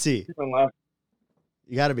 Loyalty.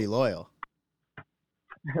 You got to be loyal.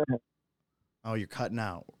 Oh, you're cutting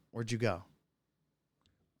out. Where'd you go?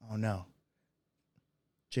 Oh, no.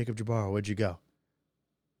 Jacob Jabbar, where'd you go?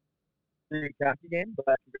 Game, but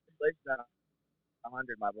congratulations on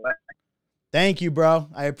 100, my boy. Thank you, bro.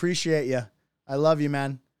 I appreciate you. I love you,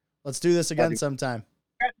 man. Let's do this again sometime.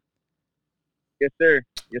 Yes, sir.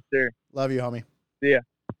 Yes, sir. Love you, homie. See ya.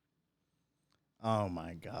 Oh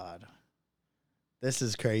my God. This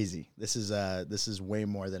is crazy. This is way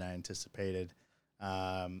more than I anticipated.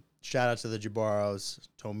 Shout out to the Jabaros,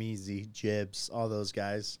 Tomizi, Jibs, all those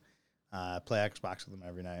guys. Play Xbox with them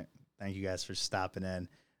every night. Thank you guys for stopping in.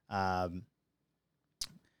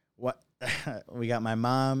 What we got my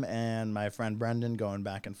mom and my friend Brendan going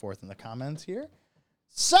back and forth in the comments here.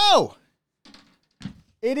 So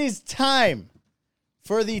it is time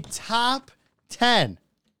for the top 10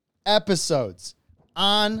 episodes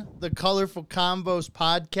on the Colorful Combos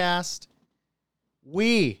podcast.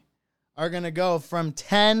 We are going to go from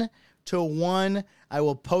 10 to 1. I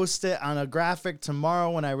will post it on a graphic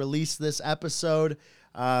tomorrow when I release this episode.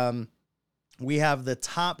 We have the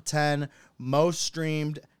top 10 most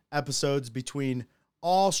streamed episodes between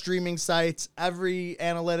all streaming sites, every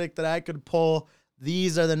analytic that I could pull.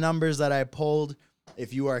 These are the numbers that I pulled.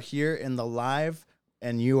 If you are here in the live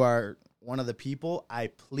and you are one of the people, I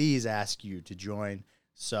please ask you to join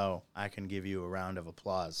so I can give you a round of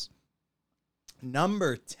applause.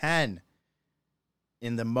 Number 10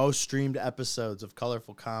 in the most streamed episodes of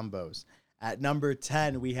Colorful Combos. At number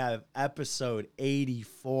 10, we have episode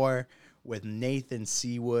 84 with Nathan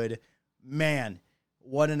Seawood. Man,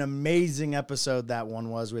 what an amazing episode that one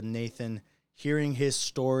was with Nathan. Hearing his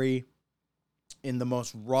story in the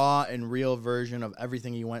most raw and real version of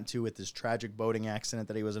everything he went to with this tragic boating accident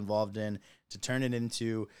that he was involved in, to turn it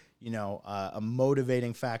into, a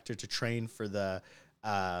motivating factor to train for the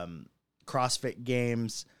CrossFit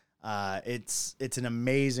Games. It's an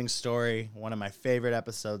amazing story. One of my favorite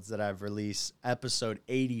episodes that I've released. Episode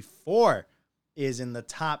 84 is in the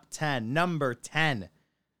top 10, number 10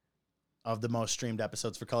 of the most streamed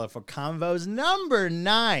episodes for Colorful Convos. Number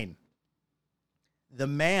 9, the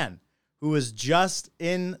man who was just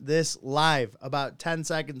in this live about 10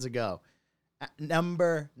 seconds ago.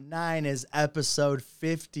 Number 9 is episode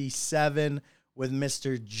 57 with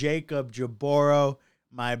Mr. Jacob Jaboro.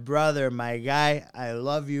 My brother, my guy, I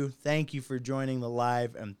love you. Thank you for joining the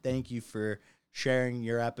live, and thank you for sharing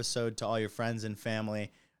your episode to all your friends and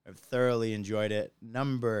family. I've thoroughly enjoyed it.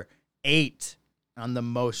 Number 8 on the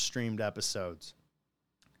most streamed episodes,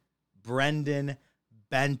 Brendan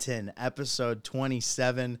Benton, episode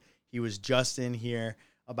 27. He was just in here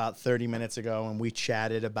about 30 minutes ago, and we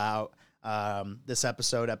chatted about this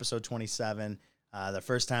episode 27. The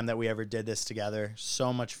first time that we ever did this together.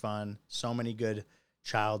 So much fun. So many good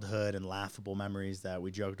childhood and laughable memories that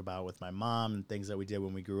we joked about with my mom and things that we did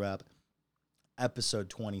when we grew up. Episode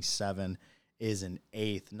 27 is an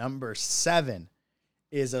 8th. Number 7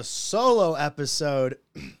 is a solo episode,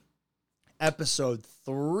 episode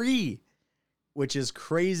 3, which is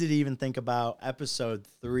crazy to even think about. Episode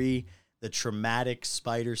 3, the traumatic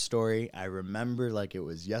spider story. I remember like it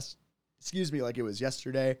was yesterday,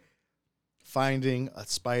 finding a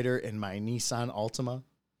spider in my Nissan Altima.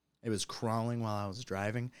 It was crawling while I was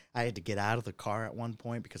driving. I had to get out of the car at one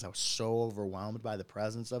point because I was so overwhelmed by the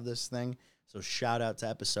presence of this thing. So shout out to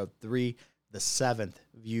episode 3, the 7th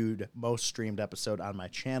viewed, most streamed episode on my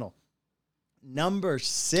channel. Number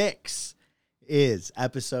 6 is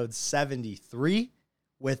episode 73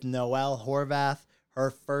 with Noelle Horvath.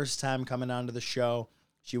 Her first time coming onto the show.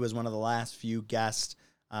 She was one of the last few guests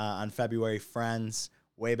on February Friends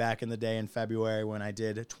way back in the day in February when I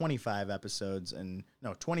did 28 episodes in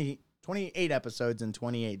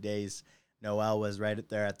 28 days. Noelle was right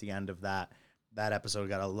there at the end of that. That episode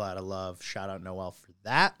got a lot of love. Shout out Noelle for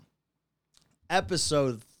that.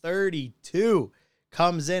 Episode 32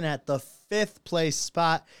 comes in at the 5th place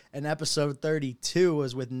spot, and episode 32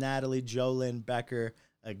 was with Natalie Jolynn Becker.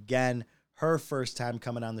 Again, her first time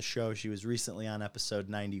coming on the show. She was recently on episode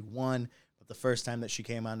 91, but the first time that she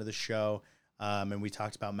came onto the show, and we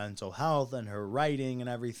talked about mental health and her writing and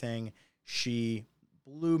everything, she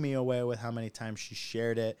blew me away with how many times she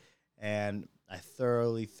shared it, and I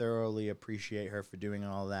thoroughly appreciate her for doing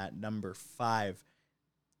all that. Number 5,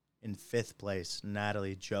 in 5th place,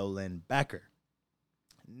 Natalie Jolynn Becker.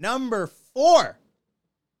 Number 4.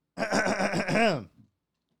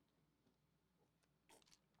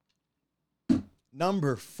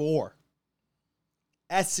 Number 4.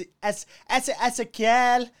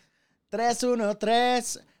 Ezequiel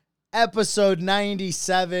 313. Episode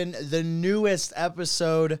 97. The newest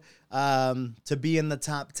episode to be in the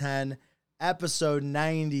top 10. Episode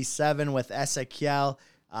 97 with Ezequiel.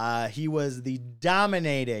 He was the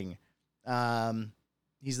dominating.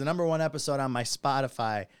 He's the number 1 episode on my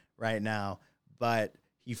Spotify right now, but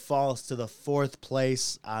he falls to the 4th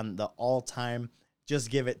place on the all-time.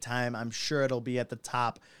 Just give it time. I'm sure it'll be at the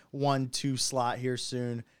top 1-2 slot here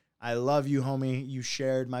soon. I love you, homie. You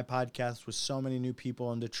shared my podcast with so many new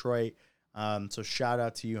people in Detroit. So shout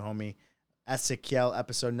out to you, homie. Ezequiel,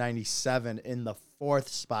 episode 97 in the 4th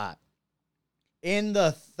spot. In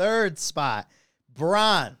the 3rd spot,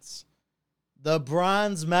 bronze. The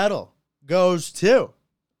bronze medal goes to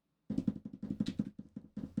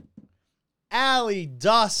Allie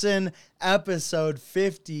Dawson, episode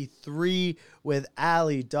 53 with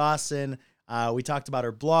Allie Dawson. We talked about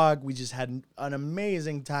her blog. We just had an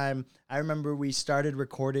amazing time. I remember we started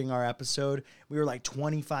recording our episode. We were like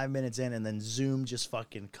 25 minutes in, and then Zoom just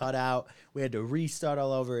fucking cut out. We had to restart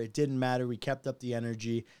all over. It didn't matter. We kept up the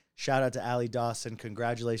energy. Shout out to Allie Dawson.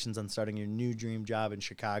 Congratulations on starting your new dream job in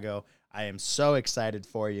Chicago. I am so excited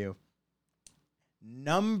for you.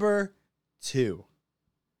 Number 2.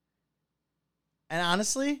 And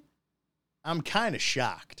honestly, I'm kind of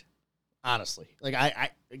shocked. Honestly. Like, I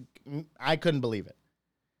couldn't believe it.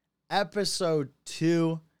 Episode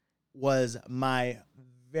 2 was my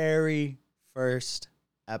very first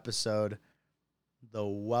episode. The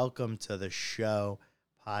Welcome to the Show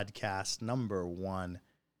podcast. Number 1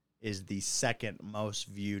 is the 2nd most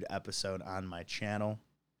viewed episode on my channel.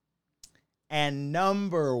 And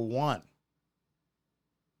number 1,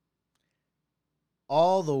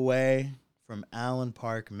 all the way from Allen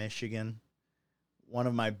Park, Michigan, one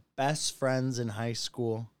of my best friends in high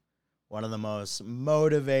school, one of the most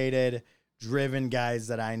motivated, driven guys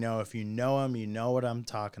that I know. If you know him, you know what I'm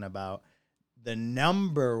talking about. The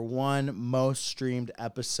number 1 most streamed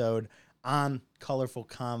episode on Colorful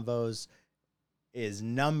Convos is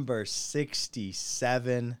number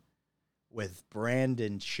 67 with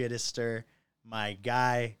Brandon Chittister, my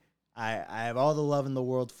guy. I have all the love in the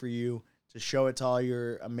world for you, to show it to all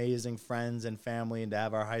your amazing friends and family, and to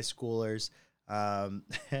have our high schoolers, our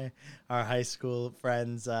high school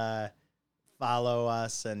friends follow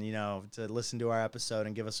us, and, you know, to listen to our episode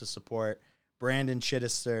and give us a support. Brandon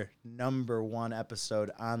Chittister, number 1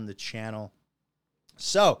 episode on the channel.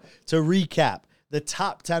 So, to recap, the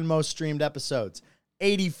top 10 most streamed episodes: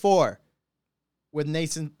 84 with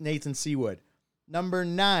Nathan Seawood. Number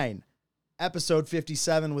 9, episode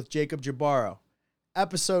 57 with Jacob Jabaro.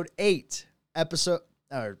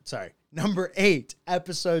 Number 8,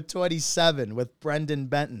 episode 27 with Brendan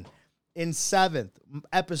Benton. In 7th,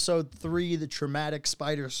 episode 3, the traumatic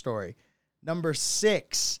spider story. Number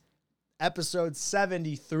 6, episode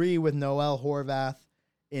 73 with Noelle Horvath.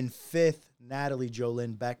 In 5th, Natalie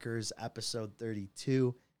Jolynn Becker's episode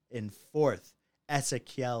 32. In 4th,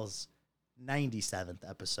 Ezekiel's 97th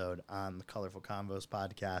episode on the Colorful Convos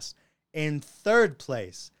podcast. In third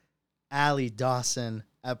place, Allie Dawson,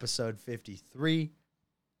 episode 53.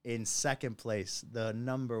 In second place, the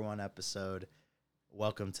number one episode,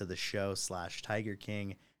 Welcome to the Show / Tiger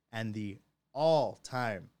King, and the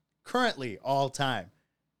currently all-time,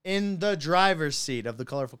 in the driver's seat of the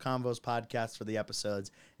Colorful Convos podcast for the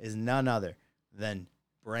episodes is none other than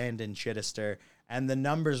Brandon Chittister, and the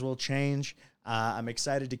numbers will change. I'm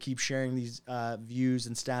excited to keep sharing these views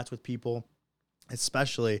and stats with people,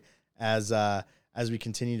 especially as we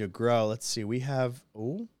continue to grow. Let's see. We have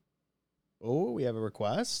we have a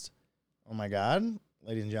request. Oh my God,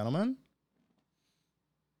 ladies and gentlemen.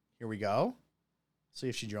 Here we go. See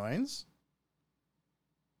if she joins.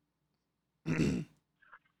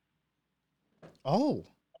 Oh,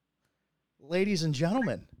 ladies and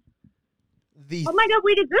gentlemen. Oh my God,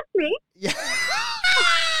 wait, is this me? Yeah.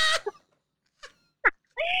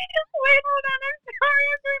 Wait, hold on, I'm sorry,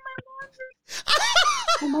 I'm doing my laundry.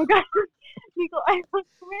 Oh my God, Nico, I was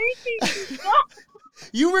crazy.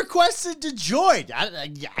 You requested to join.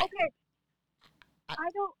 Okay.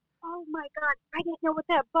 Oh my God, I didn't know what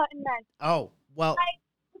that button meant. Oh, well.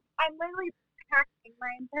 I'm literally packing my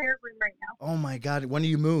entire room right now. Oh my God, when do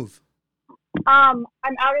you move? I'm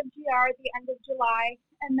out of GR at the end of July,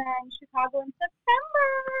 and then Chicago in September.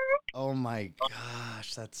 Oh my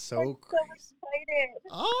gosh, that's so I'm crazy. so excited.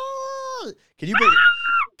 Oh, can you believe?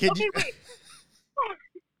 Okay, wait.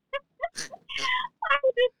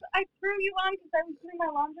 I threw you on because I was doing my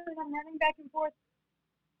laundry and I'm running back and forth,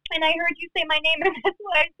 and I heard you say my name, and that's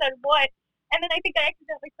why I said what, and then I think I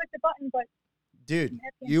accidentally clicked the button, but. Dude,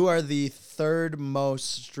 you are the third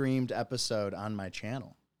most streamed episode on my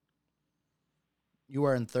channel. You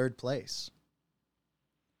are in third place.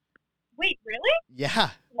 Wait, really?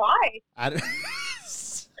 Yeah. Why? I don't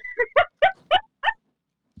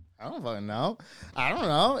fucking know. I don't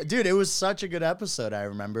know. Dude, it was such a good episode, I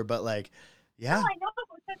remember, but like, yeah. No, I know it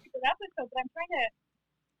was such a good episode, but I'm trying to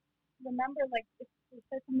remember, like, if you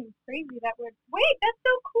said something crazy that would... Wait, that's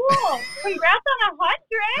so cool. Congrats on 100.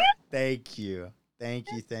 Thank you. Thank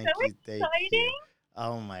you.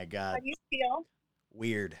 Oh my God. How do you feel?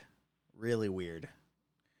 Weird. Really weird.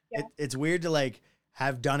 Yeah. It's weird to like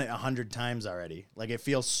have done it 100 times already. Like it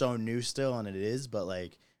feels so new still, and it is, but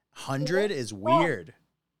like 100 is weird.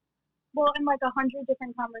 Well, and like 100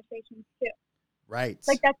 different conversations too. Right.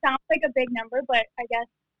 Like that sounds like a big number, but I guess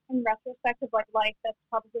in retrospect of like life, that's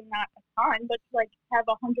probably not a ton. But to like have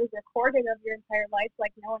 100 recorded of your entire life,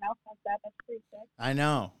 like no one else has that. That's pretty sick. I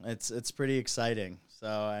know. It's pretty exciting.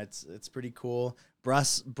 So it's pretty cool.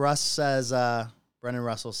 Bruss says Brendan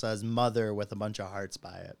Russell says mother with a bunch of hearts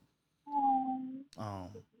by it.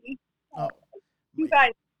 You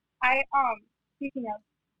guys, speaking of,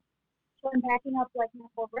 so I'm packing up like my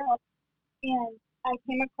whole room, and I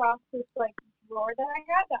came across this like drawer that I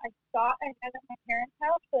had that I thought I had at my parents'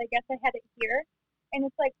 house, but I guess I had it here, and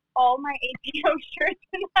it's like all my ATO shirts,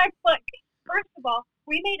 and I'm like, first of all,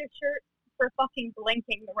 we made a shirt for fucking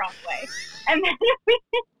blinking the wrong way, and then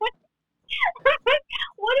what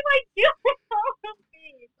do I do with all of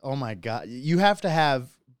these? Oh my God. You have to have,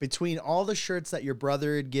 between all the shirts that your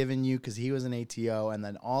brother had given you because he was an ATO, and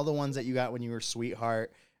then all the ones that you got when you were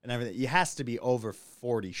sweetheart and everything, it has to be over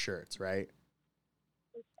 40 shirts, right?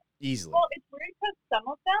 Easily. Well, it's weird because some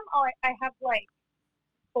of them, I have like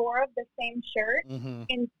 4 of the same shirt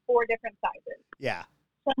in 4 different sizes. Yeah.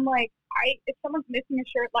 So I'm like, if someone's missing a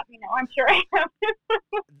shirt, let me know. I'm sure I have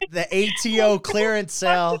The ATO clearance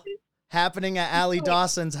sale happening at Allie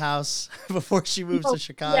Dawson's house before she moves to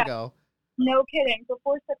Chicago. Yeah. No kidding.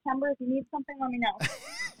 Before September, if you need something, let me know.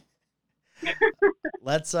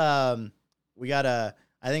 Let's, I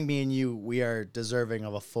think me and you, we are deserving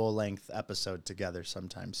of a full-length episode together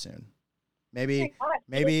sometime soon. Maybe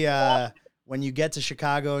when you get to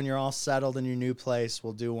Chicago and you're all settled in your new place,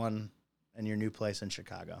 we'll do one in your new place in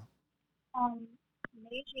Chicago.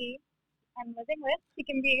 Meiji, I'm living with. She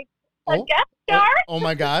can be a guest star. Oh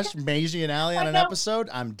my gosh, Meiji and Allie on an episode?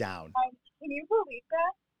 I'm down. Can you believe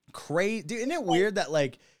that? Crazy. Dude, isn't it weird that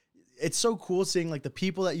like it's so cool seeing like the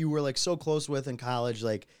people that you were like so close with in college,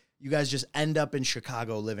 like you guys just end up in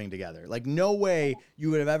Chicago living together. Like no way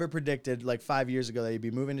you would have ever predicted like 5 years ago that you'd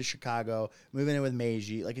be moving to Chicago, moving in with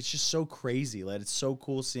Meiji. Like it's just so crazy. Like it's so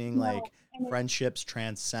cool seeing like friendships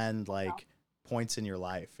transcend like points in your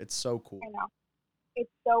life. It's so cool. I know.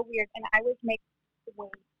 It's so weird. And I was making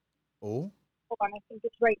wait. Oh? Hold on, I think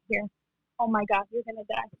it's right here. Oh my God, you're gonna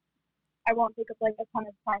die. I won't take up like a ton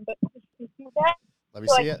of time, but just to see that. Let me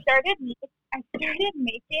see it. I started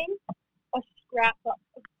making a scrapbook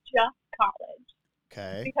of just college.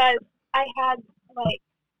 Okay. Because I had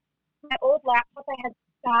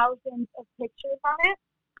pictures on it.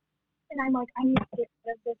 And I'm like, I need to get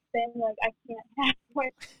rid of this thing. Like, I can't have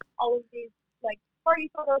like all of these like party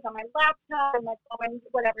photos on my laptop and my phone,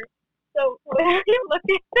 whatever. So when I look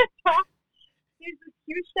at the top, there's this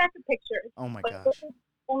huge stack of pictures. Oh my but gosh. this is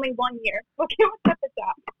only 1 year. Okay, what's at the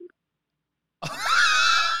top?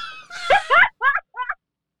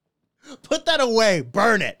 Put that away.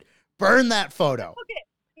 Burn it. Burn that photo. Okay,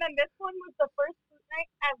 and then this one was the first food night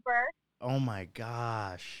ever. Oh my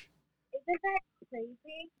gosh. Isn't that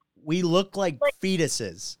crazy? We look like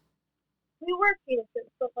fetuses. We were fetuses,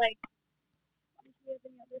 but like, there's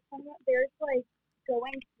like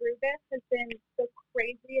going through this has been the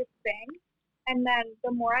craziest thing. And then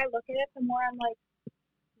the more I look at it, the more I'm like,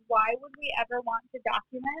 why would we ever want to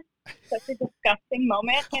document such a disgusting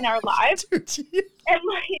moment in our lives? And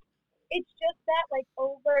like, it's just that like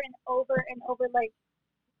over and over and over, like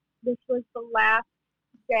this was the last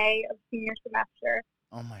day of senior semester.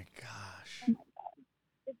 Oh my gosh. Oh my God.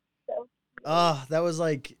 It's so cute. Oh, that was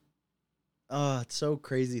like, oh, it's so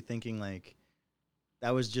crazy thinking like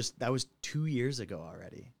that was 2 years ago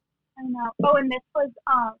already. I know. Oh, and this was,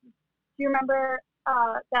 do you remember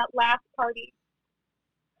that last party?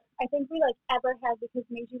 I think we like ever had because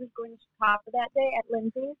Maisie was going to Chicago that day at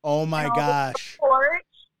Lindsay's. Oh my gosh. Porch.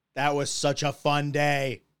 That was such a fun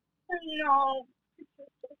day. I know.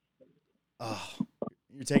 Oh,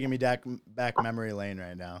 you're taking me back memory lane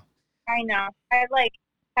right now. I know. I like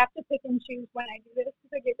have to pick and choose when I do this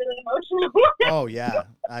because I get really emotional. Oh yeah,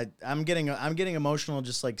 I'm getting emotional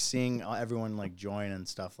just like seeing everyone like join and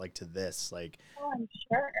stuff like to this like. Oh, I'm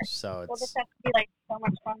sure. So Well, this it's has to be like so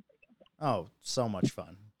much fun for you. oh so much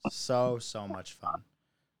fun, so much fun.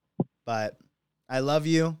 But I love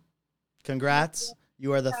you. Congrats.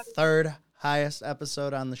 You are the third highest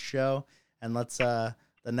episode on the show, and let's the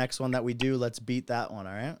next one that we do, let's beat that one.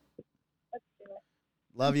 All right. Let's do it.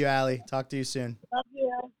 Love you, Allie. Talk to you soon. Love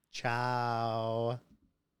you. Ciao.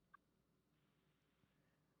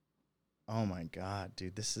 Oh my God,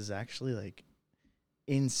 dude. This is actually like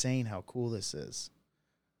insane how cool this is.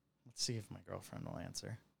 Let's see if my girlfriend will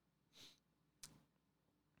answer.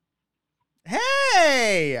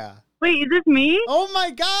 Hey! Wait, is this me? Oh my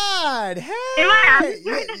God! Hey! Am I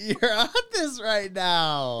You're on this right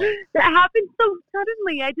now. That happened so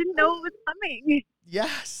suddenly. I didn't know it was coming.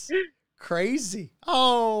 Yes. Crazy.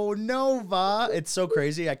 Oh, Nova. It's so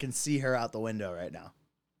crazy. I can see her out the window right now.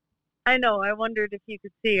 I know. I wondered if you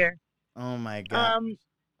could see her. Oh my God.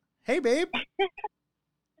 Hey, babe.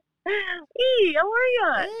 Hey, how are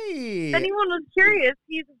you? Hey. If anyone was curious,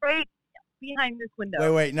 he's right behind this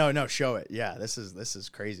window. Wait. No, show it. Yeah, this is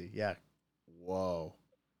crazy. Yeah. Whoa.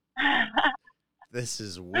 This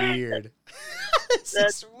is weird. This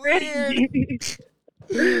is weird.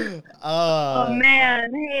 Oh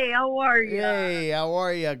man, hey, how are you? Hey, how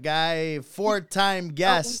are you, guy? 4-time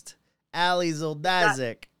guest, Allie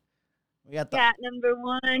Zoldazik. We got the cat number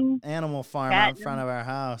 1. Animal farm out in front of our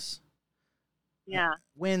house. Yeah.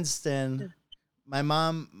 Winston. My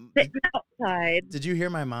mom. Sitting outside. Did you hear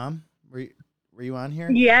my mom? Were you on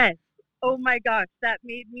here? Yes. Oh my gosh, that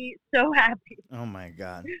made me so happy. Oh my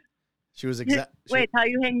God. She was Wait, how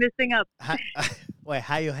you hang this thing up? How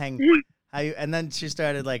you hang? And then she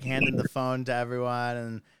started like handing the phone to everyone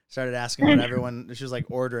and started asking what everyone. She was like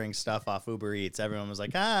ordering stuff off Uber Eats. Everyone was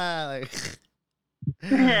like, like.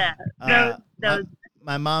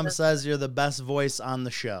 My mom says you're the best voice on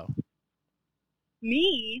the show.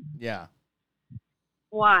 Me? Yeah.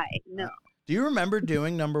 Why? No. Do you remember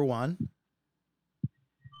doing number 1?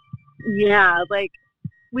 Yeah, like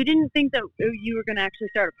we didn't think that you were going to actually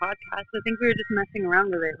start a podcast. I think we were just messing around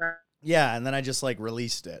with it. Right? Yeah, and then I just like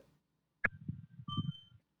released it.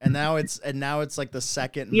 And now it's like the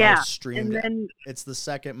second most streamed. And then, it's the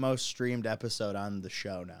second most streamed episode on the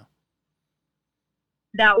show now.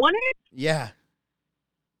 That one? Yeah.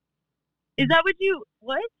 Is that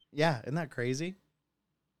what? Yeah, isn't that crazy?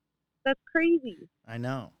 That's crazy. I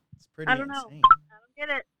know. It's pretty insane. I don't get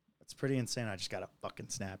it. It's pretty insane. I just got a fucking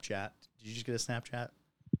Snapchat. Did you just get a Snapchat?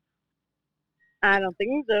 I don't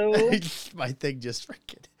think so. My thing just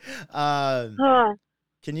freaking.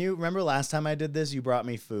 Can you remember last time I did this? You brought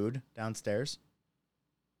me food downstairs.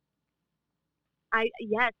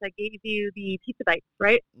 Yes, I gave you the pizza bites,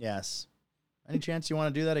 right? Yes. Any chance you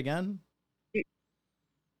want to do that again?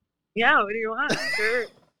 Yeah. What do you want? Sure.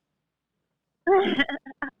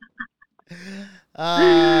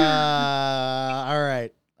 All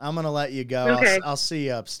right. I'm gonna let you go. Okay. I'll see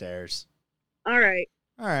you upstairs. All right.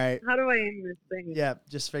 All right. How do I end this thing? Yeah,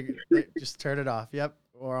 just just turn it off. Yep,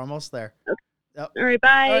 we're almost there. Okay. Yep. All right,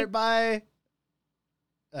 bye. All right,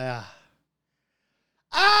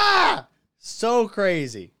 bye. So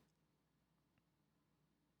crazy.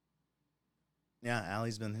 Yeah,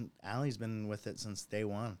 Allie's been with it since day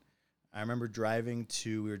one. I remember we were driving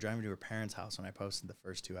to her parents' house when I posted the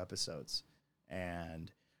first 2 episodes,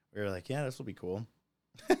 and we were like, yeah, this will be cool.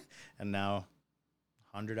 And now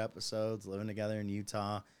 100 episodes, living together in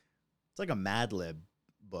Utah. It's like a Mad Lib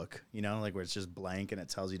book, like where it's just blank and it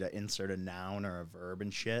tells you to insert a noun or a verb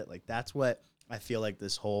and shit. Like that's what I feel like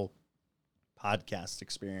this whole podcast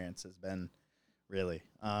experience has been, really.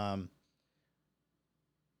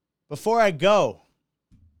 Before I go,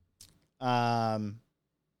 I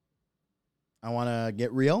want to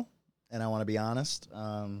get real and I want to be honest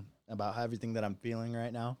about everything that I'm feeling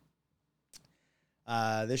right now.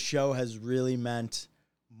 This show has really meant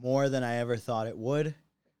more than I ever thought it would.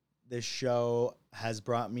 This show has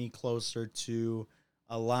brought me closer to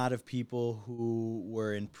a lot of people who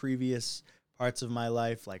were in previous parts of my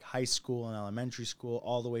life, like high school and elementary school,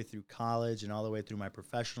 all the way through college and all the way through my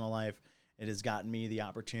professional life. It has gotten me the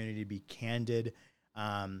opportunity to be candid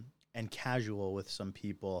and casual with some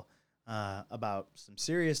people about some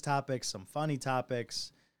serious topics, some funny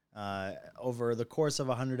topics. Over the course of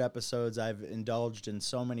 100 episodes, I've indulged in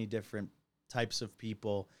so many different types of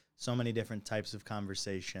people, so many different types of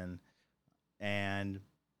conversation. And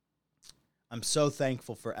I'm so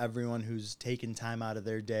thankful for everyone who's taken time out of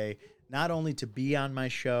their day, not only to be on my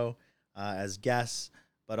show as guests,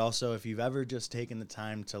 but also if you've ever just taken the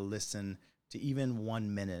time to listen to even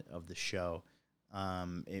 1 minute of the show.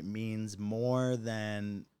 It means more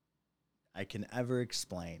than I can ever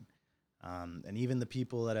explain. And even the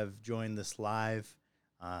people that have joined this live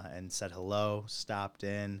and said hello, stopped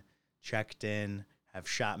in, checked in, have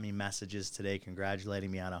shot me messages today congratulating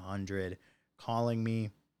me on 100, calling me,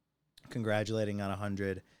 congratulating on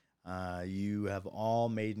 100. You have all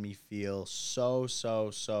made me feel so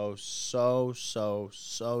special.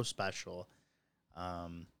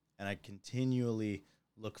 And I continually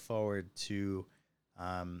look forward to,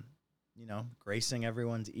 gracing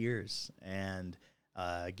everyone's ears and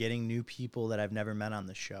getting new people that I've never met on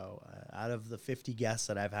the show. Out of the 50 guests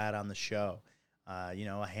that I've had on the show,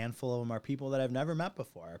 a handful of them are people that I've never met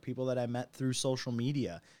before, people that I met through social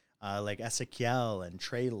media, like Ezekiel and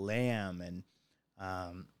Trey Lamb and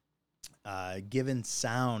Given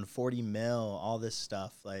Sound, 40 Mil, all this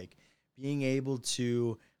stuff. Like being able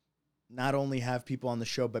to not only have people on the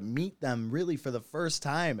show, but meet them really for the first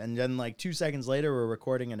time. And then like 2 seconds later, we're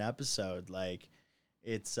recording an episode. Like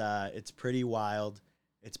it's pretty wild.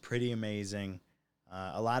 It's pretty amazing.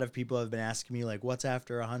 A lot of people have been asking me like, what's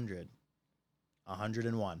after 100?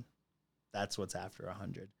 101. That's what's after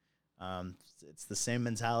 100. It's the same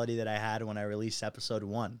mentality that I had when I released episode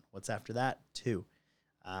 1. What's after that? 2.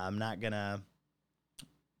 I'm not gonna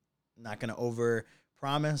over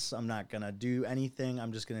promise. I'm not gonna do anything.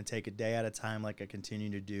 I'm just gonna take a day at a time, like I continue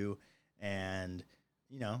to do, and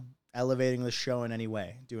elevating the show in any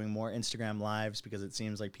way. Doing more Instagram lives because it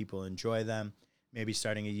seems like people enjoy them. Maybe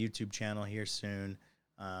starting a YouTube channel here soon.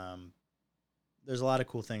 There's a lot of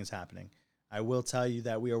cool things happening. I will tell you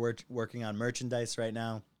that we are working on merchandise right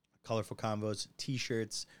now. Colorful Convos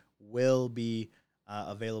t-shirts will be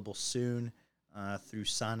available soon through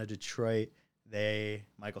Sana Detroit.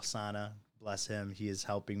 Michael Sana, bless him, he is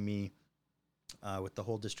helping me with the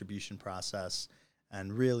whole distribution process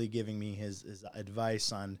and really giving me his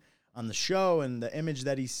advice on the show and the image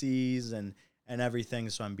that he sees and everything.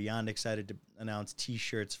 So I'm beyond excited to announce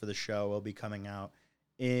t-shirts for the show. Will be coming out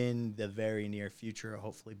in the very near future,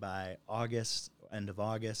 hopefully by August, end of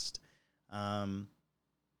August.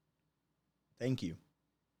 Thank you.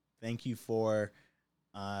 Thank you for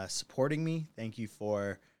supporting me. Thank you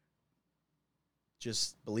for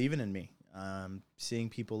just believing in me. Seeing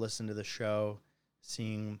people listen to the show,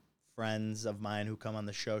 seeing friends of mine who come on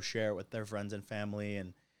the show share it with their friends and family,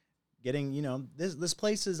 and getting, this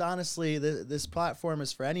place is honestly, this platform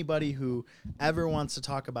is for anybody who ever wants to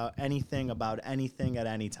talk about anything at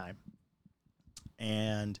any time.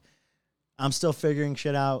 And I'm still figuring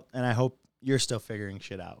shit out, and I hope you're still figuring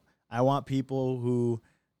shit out. I want people who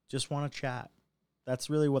just want to chat. That's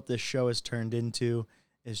really what this show has turned into.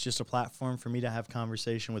 It's just a platform for me to have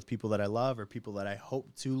conversation with people that I love or people that I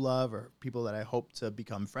hope to love or people that I hope to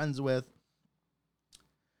become friends with.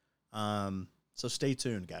 So stay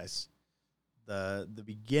tuned, guys. The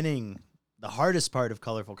beginning, the hardest part of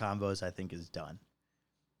Colorful Convos, I think, is done.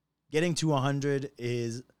 Getting to 100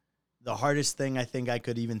 is the hardest thing I think I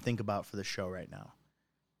could even think about for the show right now.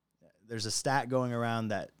 There's a stat going around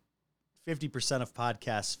that 50% of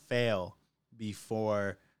podcasts fail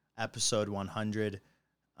before episode 100.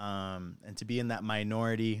 And to be in that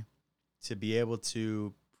minority, to be able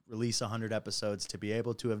to release 100 episodes, to be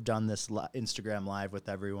able to have done this Instagram live with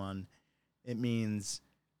everyone, it means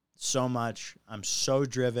so much. I'm so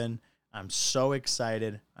driven. I'm so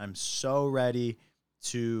excited. I'm so ready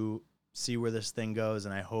to see where this thing goes,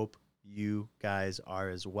 and I hope you guys are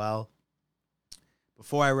as well.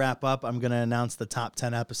 Before I wrap up, I'm going to announce the top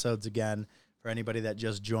 10 episodes again for anybody that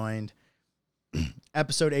just joined.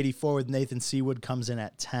 Episode 84 with Nathan Seawood comes in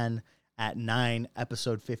at 10. At 9,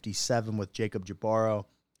 episode 57 with Jacob Jabaro.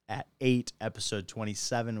 At 8, episode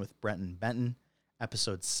 27 with Brenton Benton.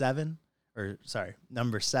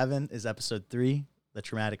 Number 7 is episode 3, The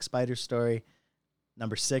Traumatic Spider Story.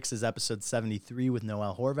 Number 6 is episode 73 with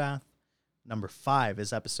Noel Horvath. Number 5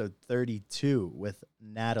 is episode 32 with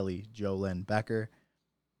Natalie Jolynn Becker.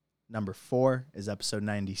 Number 4 is episode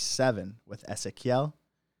 97 with Ezekiel.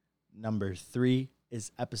 Number 3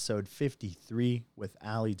 is episode 53 with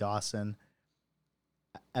Allie Dawson.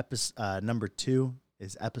 Number 2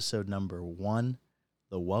 is episode number 1,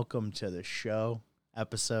 the Welcome to the Show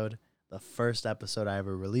episode, the first episode I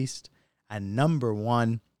ever released. And number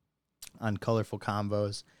 1 on Colorful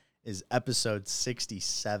Combos is episode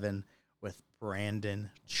 67 with Brandon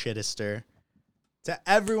Chittister. To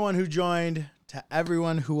everyone who joined, to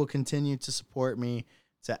everyone who will continue to support me,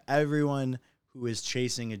 to everyone who is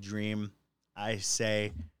chasing a dream, I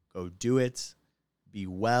say go do it. Be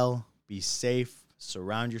well, be safe,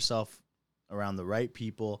 surround yourself around the right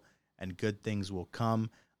people, and good things will come.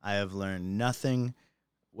 I have learned nothing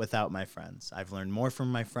without my friends. I've learned more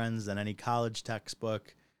from my friends than any college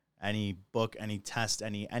textbook, any book, any test,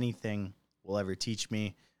 anything will ever teach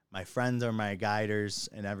me. My friends are my guiders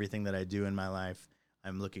in everything that I do in my life.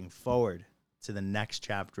 I'm looking forward to the next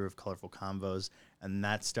chapter of Colorful Convos, and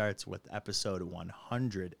that starts with episode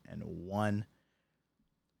 101.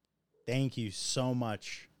 Thank you so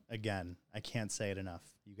much again. I can't say it enough.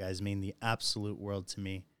 You guys mean the absolute world to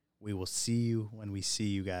me. We will see you when we see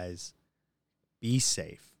you guys. Be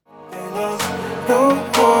safe. No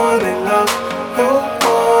one in love, no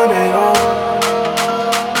one at all.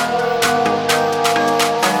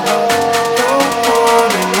 No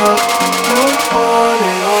one in love, no one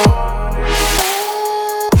at all.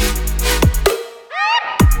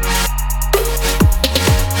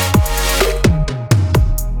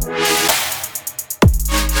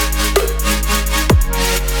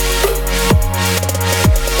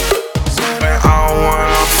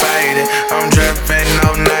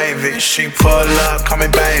 She pull up, call me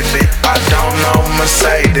baby. I don't know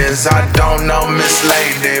Mercedes, I don't know Miss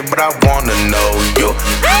Lady, but I wanna know you,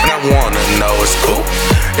 and I wanna know it's cool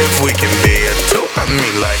if we can be a two. I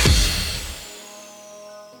mean like